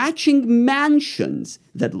has matching mansions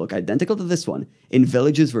that look identical to this one in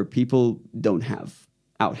villages where people don't have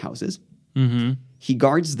outhouses. Mm-hmm. He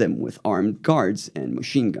guards them with armed guards and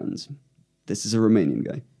machine guns. This is a Romanian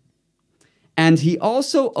guy. And he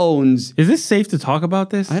also owns... Is this safe to talk about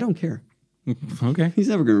this? I don't care. Okay. He's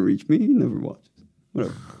never going to reach me. He never watches.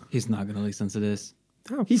 Whatever. He's not gonna listen to this.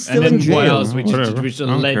 He's still And in then jail. what else? Whatever. Which I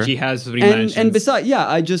don't allege care. he has 3 And mansions. besides, yeah,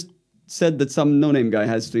 I just said that some no-name guy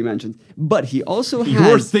has 3 mansions. But he also You're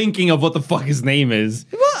has... thinking of what the fuck his name is.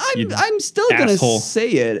 Well, I'm still going to asshole. say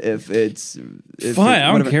it if it's... If Fine, it- I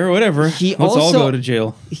don't whatever. care. Whatever. He Let's all also- go to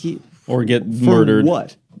jail He... or get For murdered.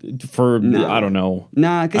 what? For Nah. I don't know.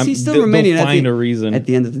 Nah, because he's still they'll Romanian. find a reason. At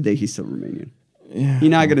the end of the day, he's still Romanian. Yeah. You're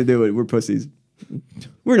not gonna do it. We're pussies.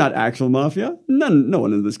 We're not actual mafia. No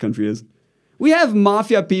one in this country is. We have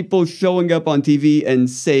mafia people showing up on TV and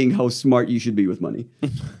saying how smart you should be with money.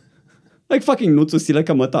 Like fucking Nuțu sila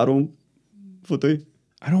că mătaru futui.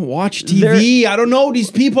 I don't watch TV. I don't know who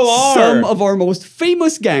these people are. Some of our most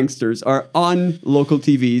famous gangsters are on local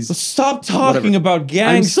TVs. Stop talking Whatever. about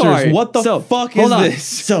gangsters. I'm sorry. What the So, fuck hold is on. this?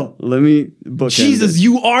 So let me bookend Jesus, it.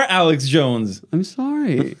 you are Alex Jones. I'm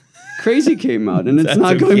sorry. Crazy came out and it's That's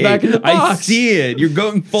not going okay. back in the box. I see it. You're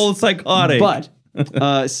going full psychotic. But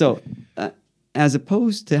as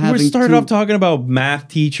opposed to we having started two, off talking about math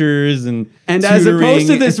teachers and as opposed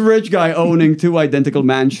to tutoring. this rich guy owning 2 identical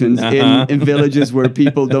mansions in villages where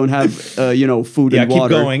people don't have food Yeah, and keep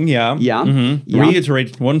water. going. Yeah. Yeah. Mhm. Yeah.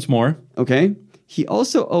 Reiterate once more. Okay. He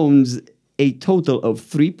also owns a total of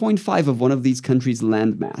 3.5 of one of these countries'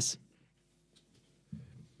 landmass.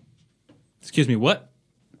 Excuse me, what?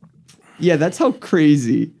 Yeah, that's how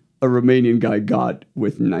crazy a Romanian guy got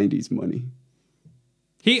with 90s money.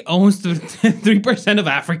 He owns 3% of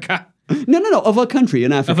Africa. No, of a country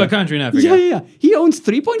in Africa. Of a country in Africa. Yeah. He owns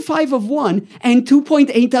 3.5 of one and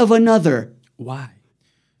 2.8 of another. Why?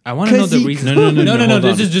 I want to know 'Cause the he reason. could. No. hold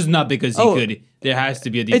This on. is just not because he Oh. could. There has to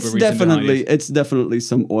be a deeper It's reason behind it. definitely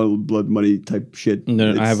some oil blood money type shit. No, I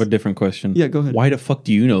It's- have a different question. Yeah, go ahead. Why the fuck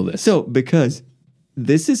do you know this? So, because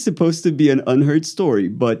this is supposed to be an unheard story,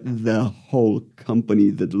 but the whole company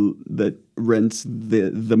that rents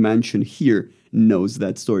the mansion here knows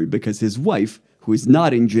that story because his wife, who is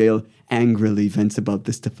not in jail, angrily vents about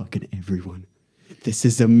this to fucking everyone. This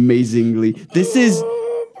is amazingly. This is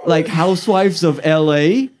like Housewives of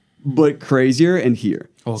LA, but crazier and here.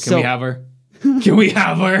 Oh, can we have her? Can we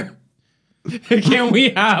have her? Can we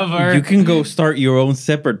have her? You can go start your own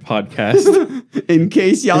separate podcast. In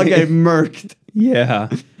case y'all get murked. Yeah.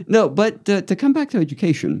 No, but to come back to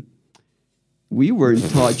education, we weren't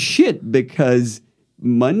taught shit because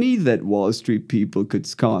money that Wall Street people could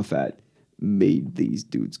scoff at made these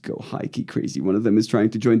dudes go hikey crazy. One of them is trying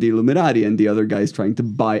to join the Illuminati, and the other guy is trying to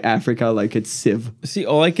buy Africa like it's Civ. See,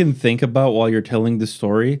 all I can think about while you're telling the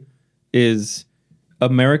story is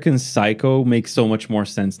American Psycho makes so much more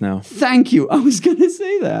sense now. Thank you. I was gonna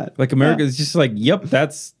say that. Like America is just like, yep,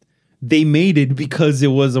 they made it because it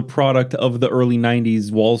was a product of the early 90s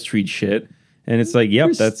Wall Street shit. And it's like,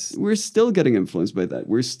 yep, We're still getting influenced by that.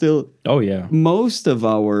 We're still oh yeah. most of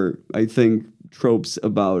our, I think, tropes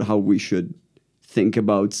about how we should think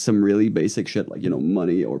about some really basic shit like,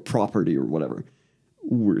 money or property or whatever.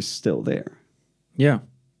 We're still there. Yeah.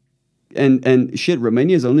 And shit,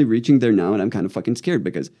 Romania is only reaching there now, and I'm kind of fucking scared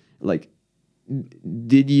because, like,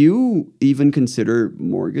 did you even consider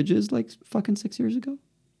mortgages like fucking 6 years ago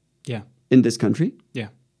Yeah. in this country? Yeah.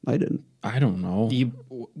 I didn't. I don't know.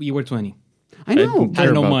 You were 20. I know. didn't care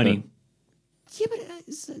Had no about money. Yeah, but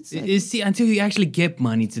it's like, You see, until you actually get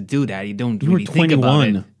money to do that, you don't You were really think about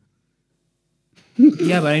 21. it.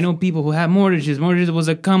 Yeah, but I know people who have mortgages. Mortgages was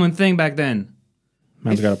a common thing back then.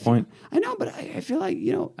 Man's got a point. I know, but I feel like,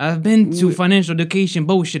 I've been to financial education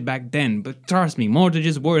bullshit back then, but trust me,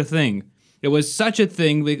 mortgages were a thing. It was such a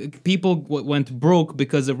thing. People went broke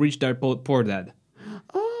because of Rich Dad Poor Dad.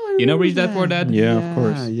 oh, You know Rich Dad Poor Dad? Yeah, of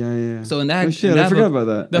course. Yeah. So in that, Oh, shit, in I that forgot book, about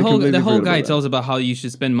that. The I whole completely the whole forgot guy about tells about how you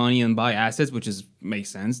should spend money and buy assets, which makes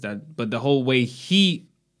sense. But the whole way he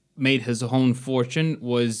made his own fortune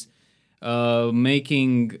was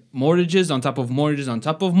making mortgages on top of mortgages on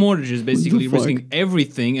top of mortgages, basically fuck? risking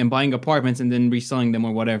everything and buying apartments and then reselling them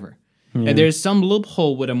or whatever. And there's some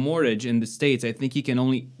loophole with a mortgage in the States. I think you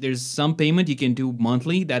can there's some payment you can do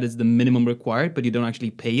monthly. That is the minimum required, but you don't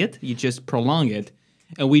actually pay it. You just prolong it.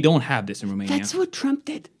 And we don't have this in Romania. That's what Trump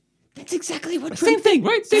did. That's exactly what Same Trump thing, did.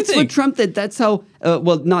 right? Same That's thing. what Trump did. That's how,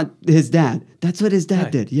 not his dad. That's what his dad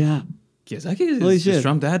Right. did. Yeah. Holy Is shit.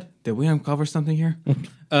 Trump dad? Did we uncover something here?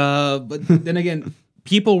 But then again,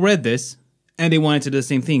 people read this and they wanted to do the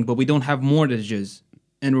same thing, but we don't have mortgages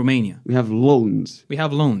in Romania. We have loans. We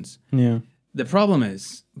have loans. Yeah. The problem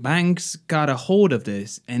is banks got a hold of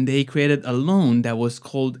this and they created a loan that was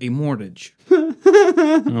called a mortgage.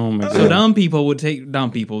 Oh my So god. naive people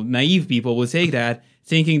would take that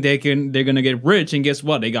thinking they're gonna get rich, and guess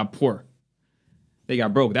what? They got poor. They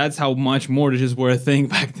got broke. That's how much mortgages were a thing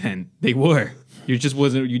back then. They were. You just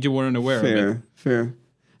weren't aware of it. Fair.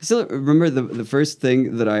 I still remember the first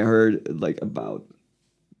thing that I heard like about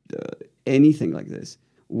anything like this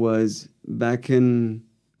was back in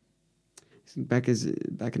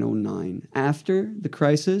 2009, after the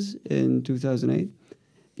crisis in 2008.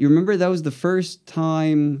 You remember that was the first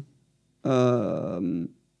time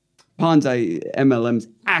Ponzi MLMs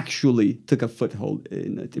actually took a foothold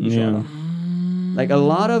in Timisoara. Like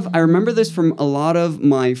I remember this from a lot of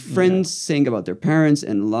my friends saying about their parents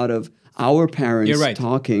and a lot of our parents You're right.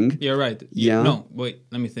 talking. You're right. Yeah. No, wait.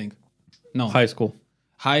 Let me think. No. High school.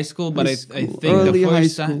 High school, but I school. think Early the high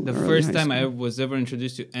first school. time, the Early first high time I school. was ever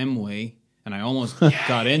introduced to Amway, and I almost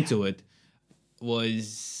got into it,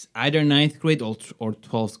 was either 9th grade or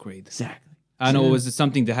 12th grade. Exactly. I know it was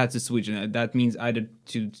something that had to switch, and that means either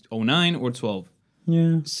to 09 or 12.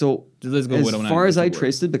 Yeah. So Let's go as with 09. far as I Let's go with-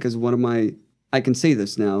 traced it, because one of my, I can say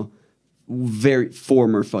this now, very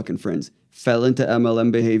former fucking friends fell into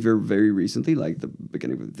MLM behavior very recently, like the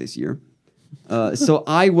beginning of this year. So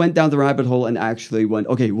I went down the rabbit hole and actually went,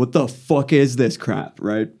 okay, what the fuck is this crap,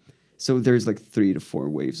 right? So there's like 3 to 4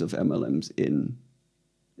 waves of MLMs in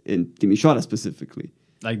Timisoara specifically.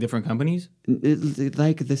 Like different companies?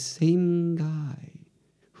 Like the same guy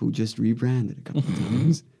who just rebranded a couple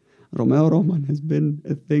times. Romeo Roman has been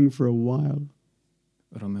a thing for a while.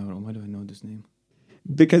 Romeo, why do I know this name?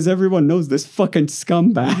 Because everyone knows this fucking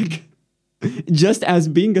scumbag. Just as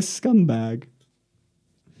being a scumbag.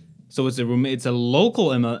 So it's a local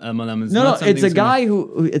MLM. No, it's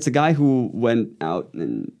a guy who went out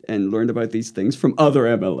and learned about these things from other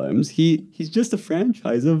MLMs. He's just a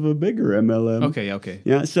franchise of a bigger MLM. Okay.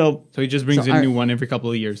 Yeah, so So he just brings So a I- new one every couple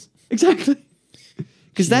of years. exactly.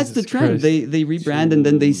 Because that's the Jesus trend. Christ. They rebrand and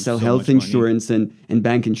then they sell So health much money. insurance and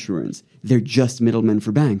bank insurance. They're just middlemen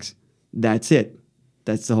for banks. That's it.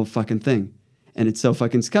 That's the whole fucking thing. And it's so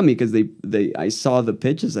fucking scummy because I saw the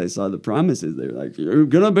pitches, I saw the promises. They're like, you're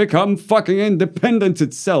gonna become fucking independent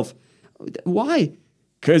itself. Why?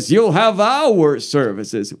 Because you'll have our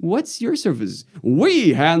services. What's your services?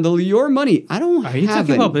 We handle your money. I don't Are you have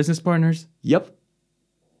talking any. about business partners? Yep.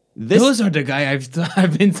 This Those are the guy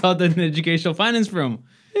I've been taught an educational finance from.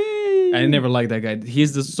 I never liked that guy.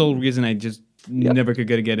 He's the sole reason I just never could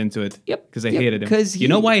get into it. Yep. Because I Yep. hated him. 'Cause You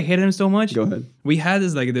know he- why I hated him so much? Go ahead. We had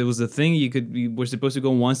this there was a thing we were supposed to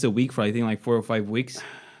go once a week for I think like 4 or 5 weeks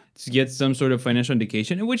to get some sort of financial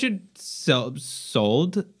education, which it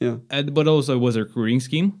sold. Yeah. But also it was a recruiting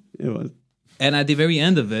scheme. It was. And at the very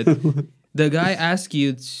end of it, the guy asked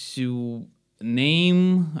you to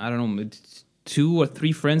name, I don't know, 2 or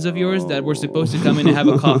 3 friends of yours that were supposed to come in and have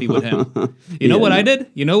a coffee with him. You know what I did?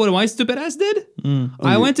 You know what my stupid ass did?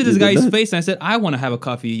 I went to this you did guy's that? face and I said, I want to have a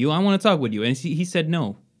coffee with you. I want to talk with you. And he said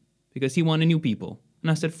no because he wanted new people.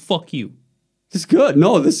 And I said, fuck you. This is good.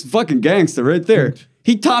 No, this is fucking gangster right there.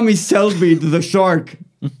 He Tommy Selby to the shark.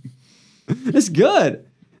 It's good.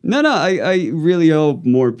 No, I really hope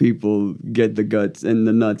more people get the guts and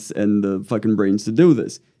the nuts and the fucking brains to do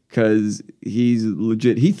this. Because he's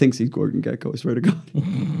legit. He thinks he's Gordon Gekko, I swear to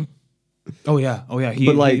God. Oh yeah. He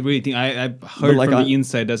really think I've heard like from the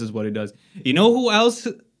inside this is what he does. You know who else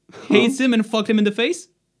hates him and fucked him in the face?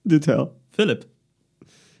 Do tell. Philip.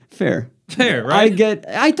 Fair. Fair, right?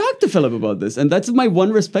 I talked to Philip about this, and that's my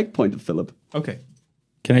one respect point of Philip. Okay.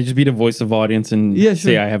 Can I just be the voice of audience and Yeah,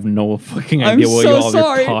 say sure. I have no fucking I'm idea what so you all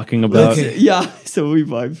sorry. are talking about? Yeah, so we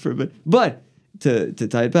vibed for a bit. But to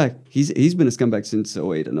tie it back, he's been a scumbag since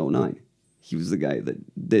 08 and 09. He was the guy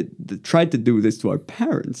that tried to do this to our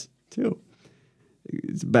parents, too.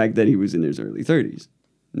 It's back then he was in his early 30s.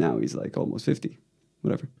 Now he's like almost 50.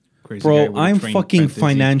 Whatever. Crazy guy Bro, with a I'm trained fucking fantasy.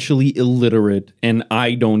 financially illiterate, and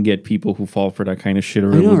I don't get people who fall for that kind of shit,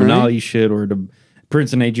 or I know, Illuminati right? shit, or the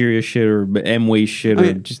Prince of Nigeria shit, or Amway shit, I or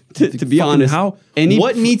mean, just to be fucking honest,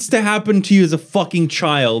 what needs to happen to you as a fucking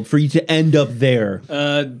child for you to end up there?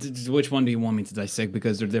 Which one do you want me to dissect?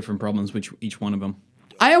 Because there are different problems with each one of them.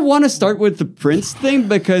 I want to start with the prince thing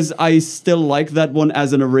because I still like that one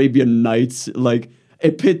as an Arabian Nights like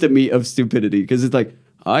epitome of stupidity. Because it's like,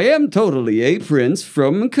 I am totally a prince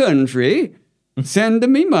from country. Send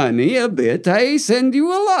me money a bit. I send you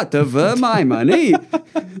a lot of my money.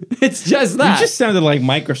 It's just that. You just sounded like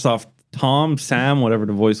Microsoft Tom, Sam, whatever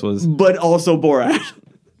the voice was. But also Borat.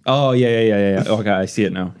 Oh, yeah. Okay, I see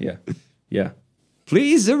it now. Yeah.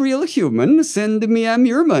 Please, a real human, send me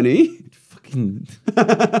your money. Fucking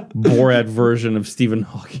Borat version of Stephen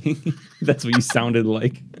Hawking. That's what you sounded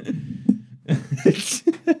like.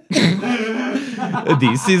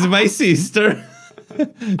 This is my sister.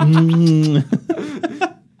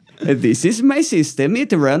 This is my system.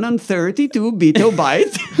 It run on 32 bit.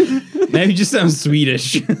 Now you just sound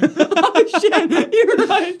Swedish. Oh shit, you're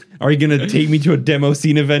right. Are you gonna take me to a demo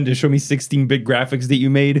scene event to show me 16-bit graphics that you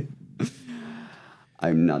made?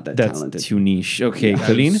 I'm not that That's talented. too niche. Okay, That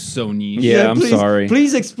Colleen? is so niche. Yeah, I'm please, sorry.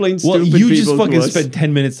 Please explain Well, stupid you just people fucking to us. spent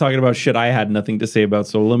 10 minutes talking about shit I had nothing to say about,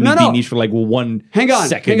 so let me No, be no. niche for like 1 Hang on,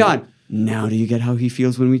 second. hang on. Now do you get how he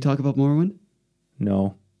feels when we talk about Morrowind?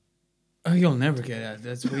 No. Oh, you'll never get that.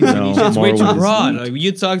 That's way No, too niche. It's way too Morrowind is- broad. Like,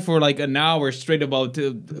 you talked for like an hour straight about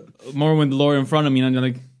Morrowind lore in front of me, and you're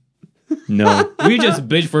like, No. we just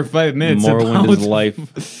bitch for 5 minutes Morrowind about, is life.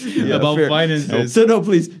 about fair. finances. So no,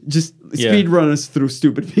 please, just Yeah. speed run us through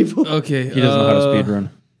stupid people. Okay, He doesn't know how to speedrun.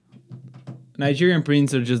 Nigerian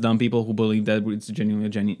prince are just dumb people who believe that it's genuinely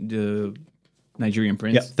the Nigerian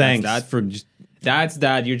prince. Yeah, thanks That's that. for just... That's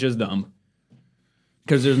that. You're just dumb.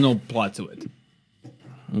 Because there's no plot to it.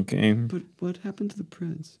 Okay. But what happened to the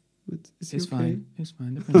prince? Is he It's okay? fine. It's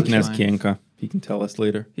fine. The You prince can is ask fine. Kienka. He can tell us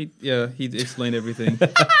later. He explained everything.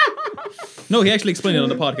 No, he actually explained it on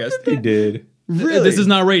the podcast. He did. Really? This is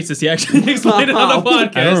not racist. He actually explained it on the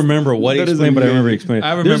podcast. I don't remember what he That is explained, but I remember he amazing. explained it.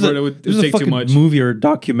 I remember There's it would there's a take too fucking much. movie or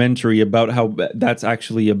documentary about how that's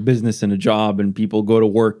actually a business and a job, and people go to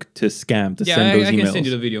work to scam, to Yeah, send those I emails. can send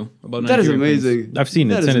you the video about That is Nigerian prince. amazing. I've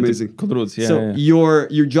seen it. That is Send it amazing. to Kudruz. Yeah, So yeah.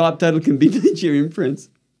 your job title can be Nigerian prince.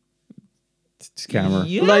 Scammer.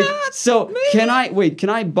 Yeah, Like, so can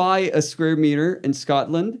I buy a square meter in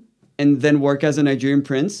Scotland and then work as a Nigerian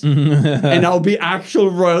prince and I'll be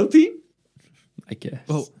actual royalty? I guess.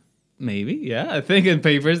 well, maybe. Yeah, I think in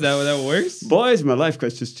papers that works. Boys, my life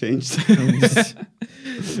quest just changed.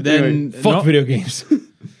 Then Fuck video games.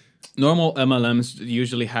 normal MLMs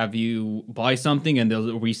usually have you buy something and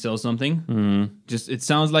they'll resell something. Just it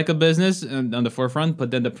sounds like a business on the forefront,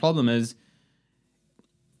 but then the problem is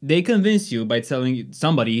they convince you by telling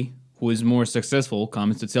somebody who is more successful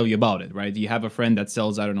comes to tell you about it, right? You have a friend that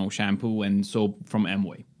sells, I don't know, shampoo and soap from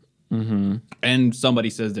Amway. And somebody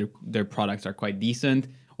says their products are quite decent,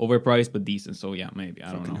 overpriced, but decent. So yeah, maybe,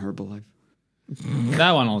 I don't know. Herbalife.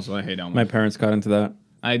 That one also, I hate that one. My parents got into that.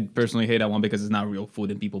 I personally hate that one because it's not real food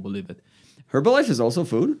and people believe it. Herbalife is also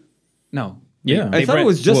food? No. Yeah. I thought it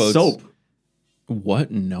was just Well, it's- soap.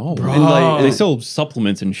 What? No. And like, They sell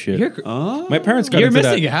supplements and shit. oh. My parents got You're into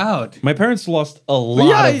missing that. out. My parents lost a lot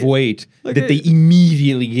yeah, of weight like that they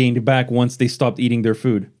immediately gained back once they stopped eating their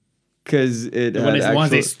food. Because it When had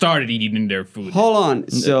once they actual- started eating their food. Hold on.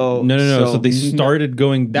 So No. So they started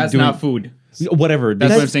going. That's doing, not food. Whatever.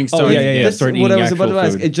 That's what I'm saying, Oh started. yeah. That's Started what eating I was about to actual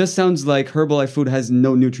ask. food. It just sounds like Herbalife food has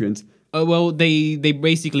no nutrients. Well, they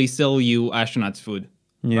basically sell you astronauts food.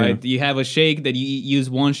 Yeah. Right? You have a shake that you use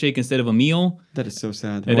one shake instead of a meal. That is so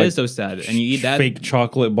sad. It is Like so sad. And you eat that. Fake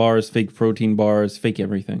chocolate bars, fake protein bars, fake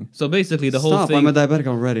everything. So basically the whole Stop! thing I'm a diabetic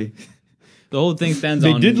already. the whole thing stands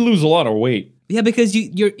They on did lose a lot of weight. Yeah, because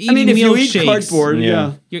you're eating I mean, if you eat milkshakes. cardboard, Yeah.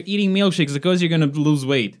 yeah. You're eating milkshakes because you're gonna lose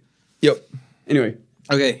weight. Yep. Anyway,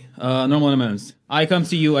 Okay, normal amounts. I come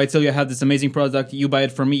to you, I tell you I have this amazing product, you buy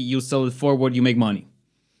it from me, you sell it forward, you make money.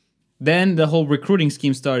 Then the whole recruiting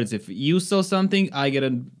scheme starts. If you sell something, I get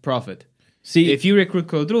a profit. See, If you recruit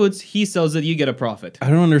Kodroots, he sells it, you get a profit. I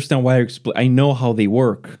don't understand why I know how they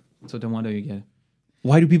work. So then what do you get?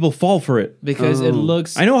 Why do people fall for it? Because it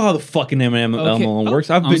looks... I know how the fucking MLM Okay. works.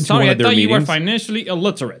 I've I'm been to sorry, one I of their thought you were meetings. financially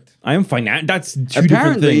illiterate. I am That's two different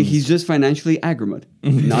apparently things. he's just financially aggromate,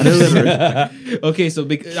 not illiterate. Okay, so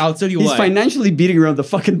I'll tell you He's why. financially beating around the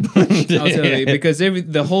fucking bush. I'll tell you, because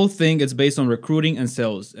the whole thing is based on recruiting and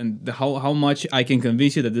sales, and how much I can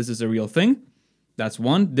convince you that this is a real thing. That's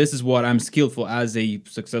one. This is what I'm skillful as a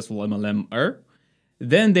successful MLMer.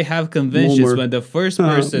 Then they have conventions Momer. when the first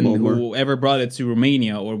person Momer. who ever brought it to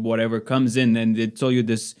Romania or whatever comes in and they tell you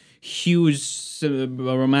this huge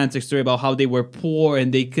romantic story about how they were poor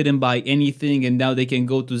and they couldn't buy anything and now they can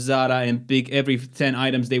go to Zara and pick every 10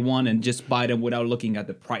 items they want and just buy them without looking at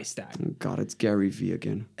the price tag. God, it's Gary V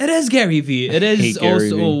again. It is Gary Vee. It is hate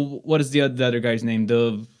Gary also Vee. what is the other guy's name?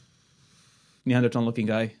 Neanderthal-looking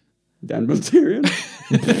guy. Dan Bilzerian?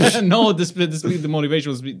 No, the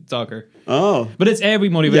motivational talker. Oh. But it's every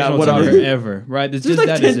motivational whatever. talker ever, right? It's There's just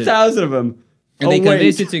like that is it. 10,000 of them. And they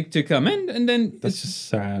wait. convince you to come in, and then That's it's just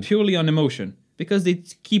sad. purely on emotion. Because they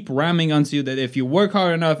keep ramming onto you that if you work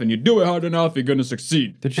hard enough and you do it hard enough, you're gonna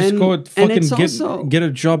succeed. They just And- go and fucking it's also- get a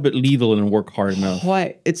job at Lidl and work hard enough.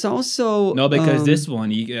 Why? It's also... No, because this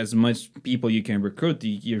one, as much people you can recruit,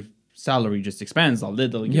 your salary just expands a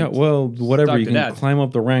little. Yeah, well, whatever. Stuck You to can that. climb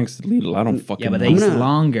up the ranks at Lidl. I don't fucking Yeah, but know. it's gonna-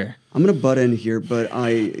 longer. I'm gonna butt in here, but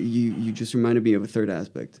you just reminded me of a third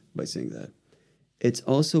aspect by saying that. It's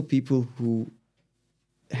also people who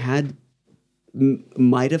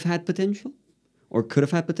might have had potential or could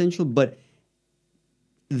have had potential, but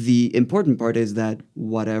the important part is that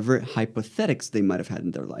whatever hypothetics they might have had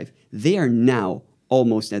in their life, they are now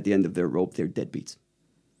almost at the end of their rope. They're deadbeats.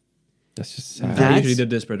 That's just sad. That- Usually the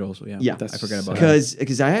desperate also, yeah. Yeah, I forgot about that.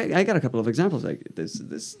 because I got a couple of examples like this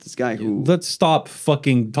guy who Let's stop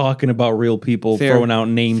fucking talking about real people, Fair, throwing out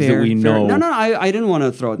names fair, that we fair. know. No, I didn't want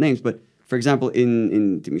to throw out names, but for example,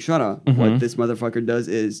 in Timișoara, Mm-hmm. what this motherfucker does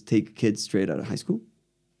is take kids straight out of high school.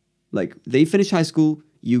 Like they finish high school,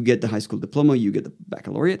 you get the high school diploma, you get the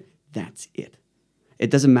baccalaureate. That's it.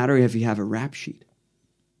 It doesn't matter if you have a rap sheet.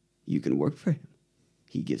 You can work for him.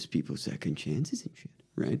 He gives people second chances and shit,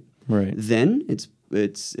 right? Right. Then it's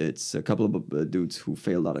a couple of dudes who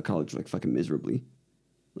failed out of college like fucking miserably,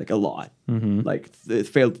 like a lot. Mm-hmm. Like they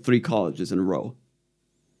failed 3 colleges in a row.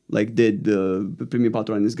 Like did primi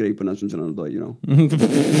 4 ani grei până ajunge la 2, you know.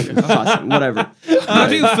 Awesome, whatever. How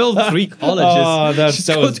do you fill 3 colleges? Oh, Just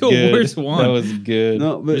that go was to a good. worse one. That was good.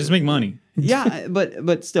 No, but Just make money. yeah,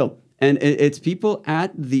 but still, and it's people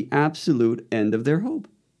at the absolute end of their hope,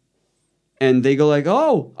 and they go like,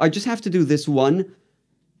 "Oh, I just have to do this one,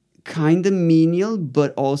 kind of menial,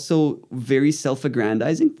 but also very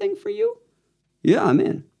self-aggrandizing thing for you." Yeah, I'm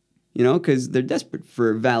in. You know, because they're desperate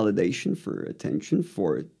for validation, for attention,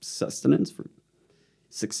 for sustenance, for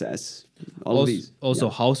success. All of these. Also,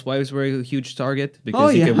 Yeah. housewives were a huge target because Oh,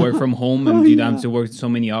 you yeah. can work from home and Oh, you don't have yeah. to work so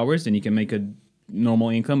many hours and you can make a normal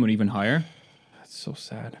income or even higher. That's so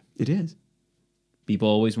sad. It is. People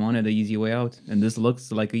always wanted an easy way out, and this looks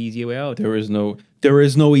like an easy way out. There is no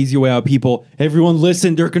easy way out, people. Everyone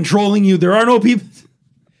listen, they're controlling you. There are no people.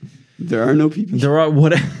 There are no people. There are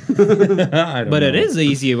what I don't But know. it is an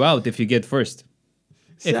easy way out if you get first.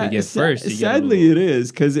 If you get first, you get a sadly, little- it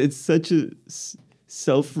is because it's such a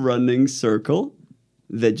self-running circle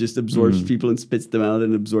that just absorbs people and spits them out,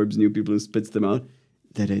 and absorbs new people and spits them out.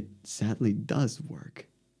 That it sadly does work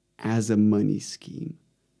as a money scheme.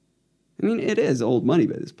 I mean, it is old money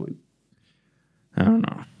by this point. I don't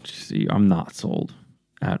know. See, I'm not sold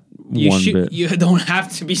at You one should. bit. You don't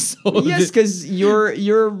have to be sold. Yes, because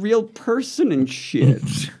you're a real person and shit.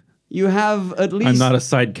 You have at least. I'm not a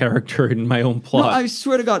side character in my own No, plot. I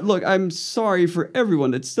swear to God, look, I'm sorry for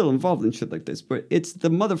everyone that's still involved in shit like this, but it's the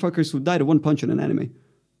motherfuckers who died of one punch in an anime.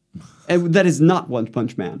 And that is not One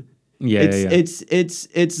Punch Man. Yeah, it's, yeah.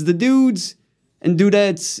 it's the dudes and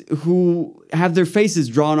dudettes who have their faces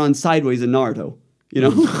drawn on sideways in Naruto. You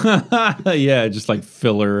know? Yeah, just like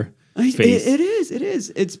filler face. It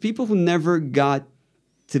is. It's people who never got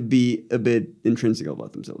to be a bit intrinsic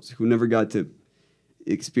about themselves, who never got to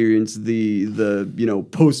experience the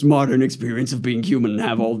postmodern experience of being human and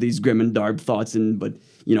have all these grim and dark thoughts, but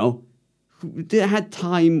who they had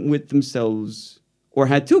time with themselves or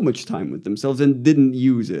had too much time with themselves and didn't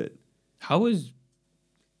use it. How is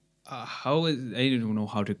I don't know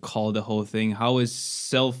how to call the whole thing. How is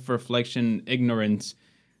self-reflection ignorance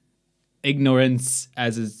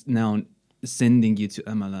as a noun sending you to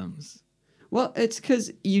MLMs? Well, it's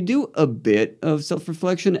because you do a bit of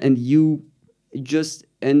self-reflection and you just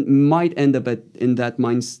might end up in that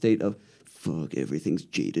mind state of fuck, everything's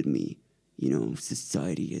jaded me.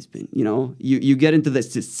 Society has been, you get into the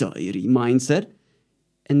society mindset,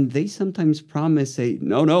 and they sometimes promise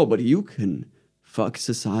no, but you can fuck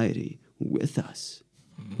society with us.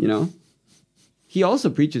 He also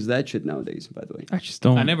preaches that shit nowadays, by the way. I just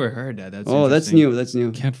don't. I never heard that. That's That's interesting. That's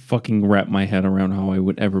new. Can't fucking wrap my head around how I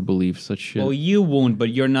would ever believe such shit. Well, you won't, but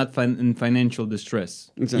you're not in financial distress.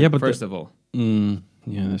 Exactly. Yeah, but First of all,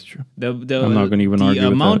 yeah, that's true. the I'm not gonna even argue the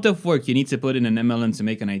with amount that. of work you need to put in an MLM to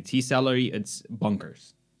make an IT salary, it's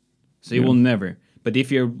bunkers. So you Yeah. will never. But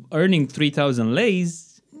if you're earning 3,000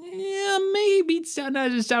 lays, maybe it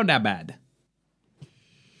doesn't sound that bad.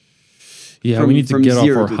 Yeah, we need to get off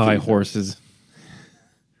 0 our to high 3,000. horses.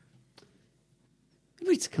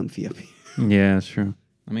 It's comfy up here. Yeah, that's true.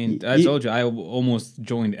 I mean, I told you I almost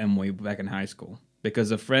joined Amway back in high school because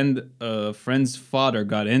a friend's father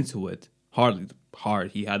got into it. Hardly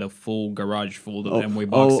hard. He had a full garage full of Amway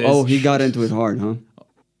boxes. He got into it hard, huh?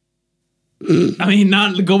 I mean,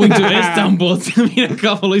 not going to Istanbul. I mean, a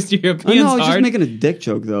couple East Europeans I was just hard. making a dick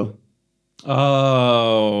joke, though.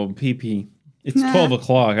 Oh, PP. It's 12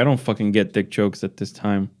 o'clock. I don't fucking get dick jokes at this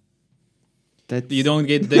time. You don't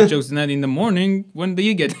get dick jokes in the morning. When do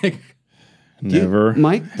you get dick? Never.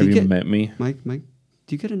 Mike, have you met me? Mike, do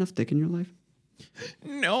you get enough dick in your life?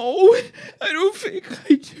 No, I don't think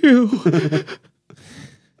I do.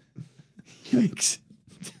 Yikes.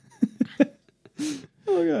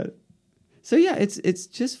 Oh, God. So, yeah, it's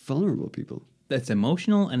just vulnerable people. That's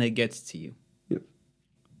emotional and it gets to you. Yep.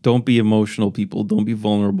 Don't be emotional, people. Don't be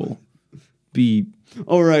vulnerable. Be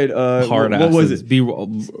All right. hard what asses. was it? Be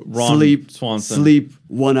Ron Swanson. Sleep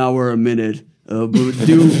 1 hour a minute.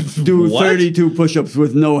 Do What? 32 push-ups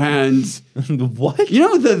with no hands. What? You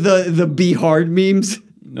know the be hard memes?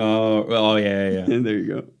 Oh, yeah. And there you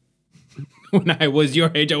go. When I was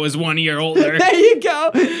your age, I was 1 year older. There you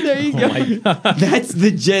go. There you go. Oh my God. That's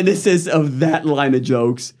the genesis of that line of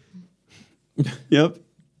jokes. Yep.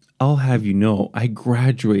 I'll have you know, I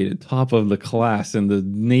graduated top of the class in the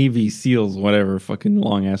Navy SEALs, whatever fucking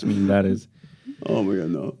long ass meme that is. Oh my God,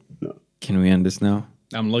 no. Can we end this now?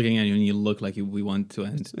 I'm looking at you and you look like we want to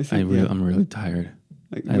end. I'm really tired.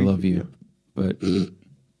 I love you, but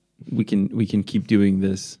we can keep doing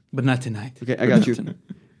this. But not tonight. Okay, I got you.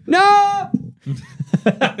 No!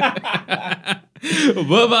 Bye-bye,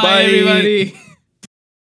 everybody.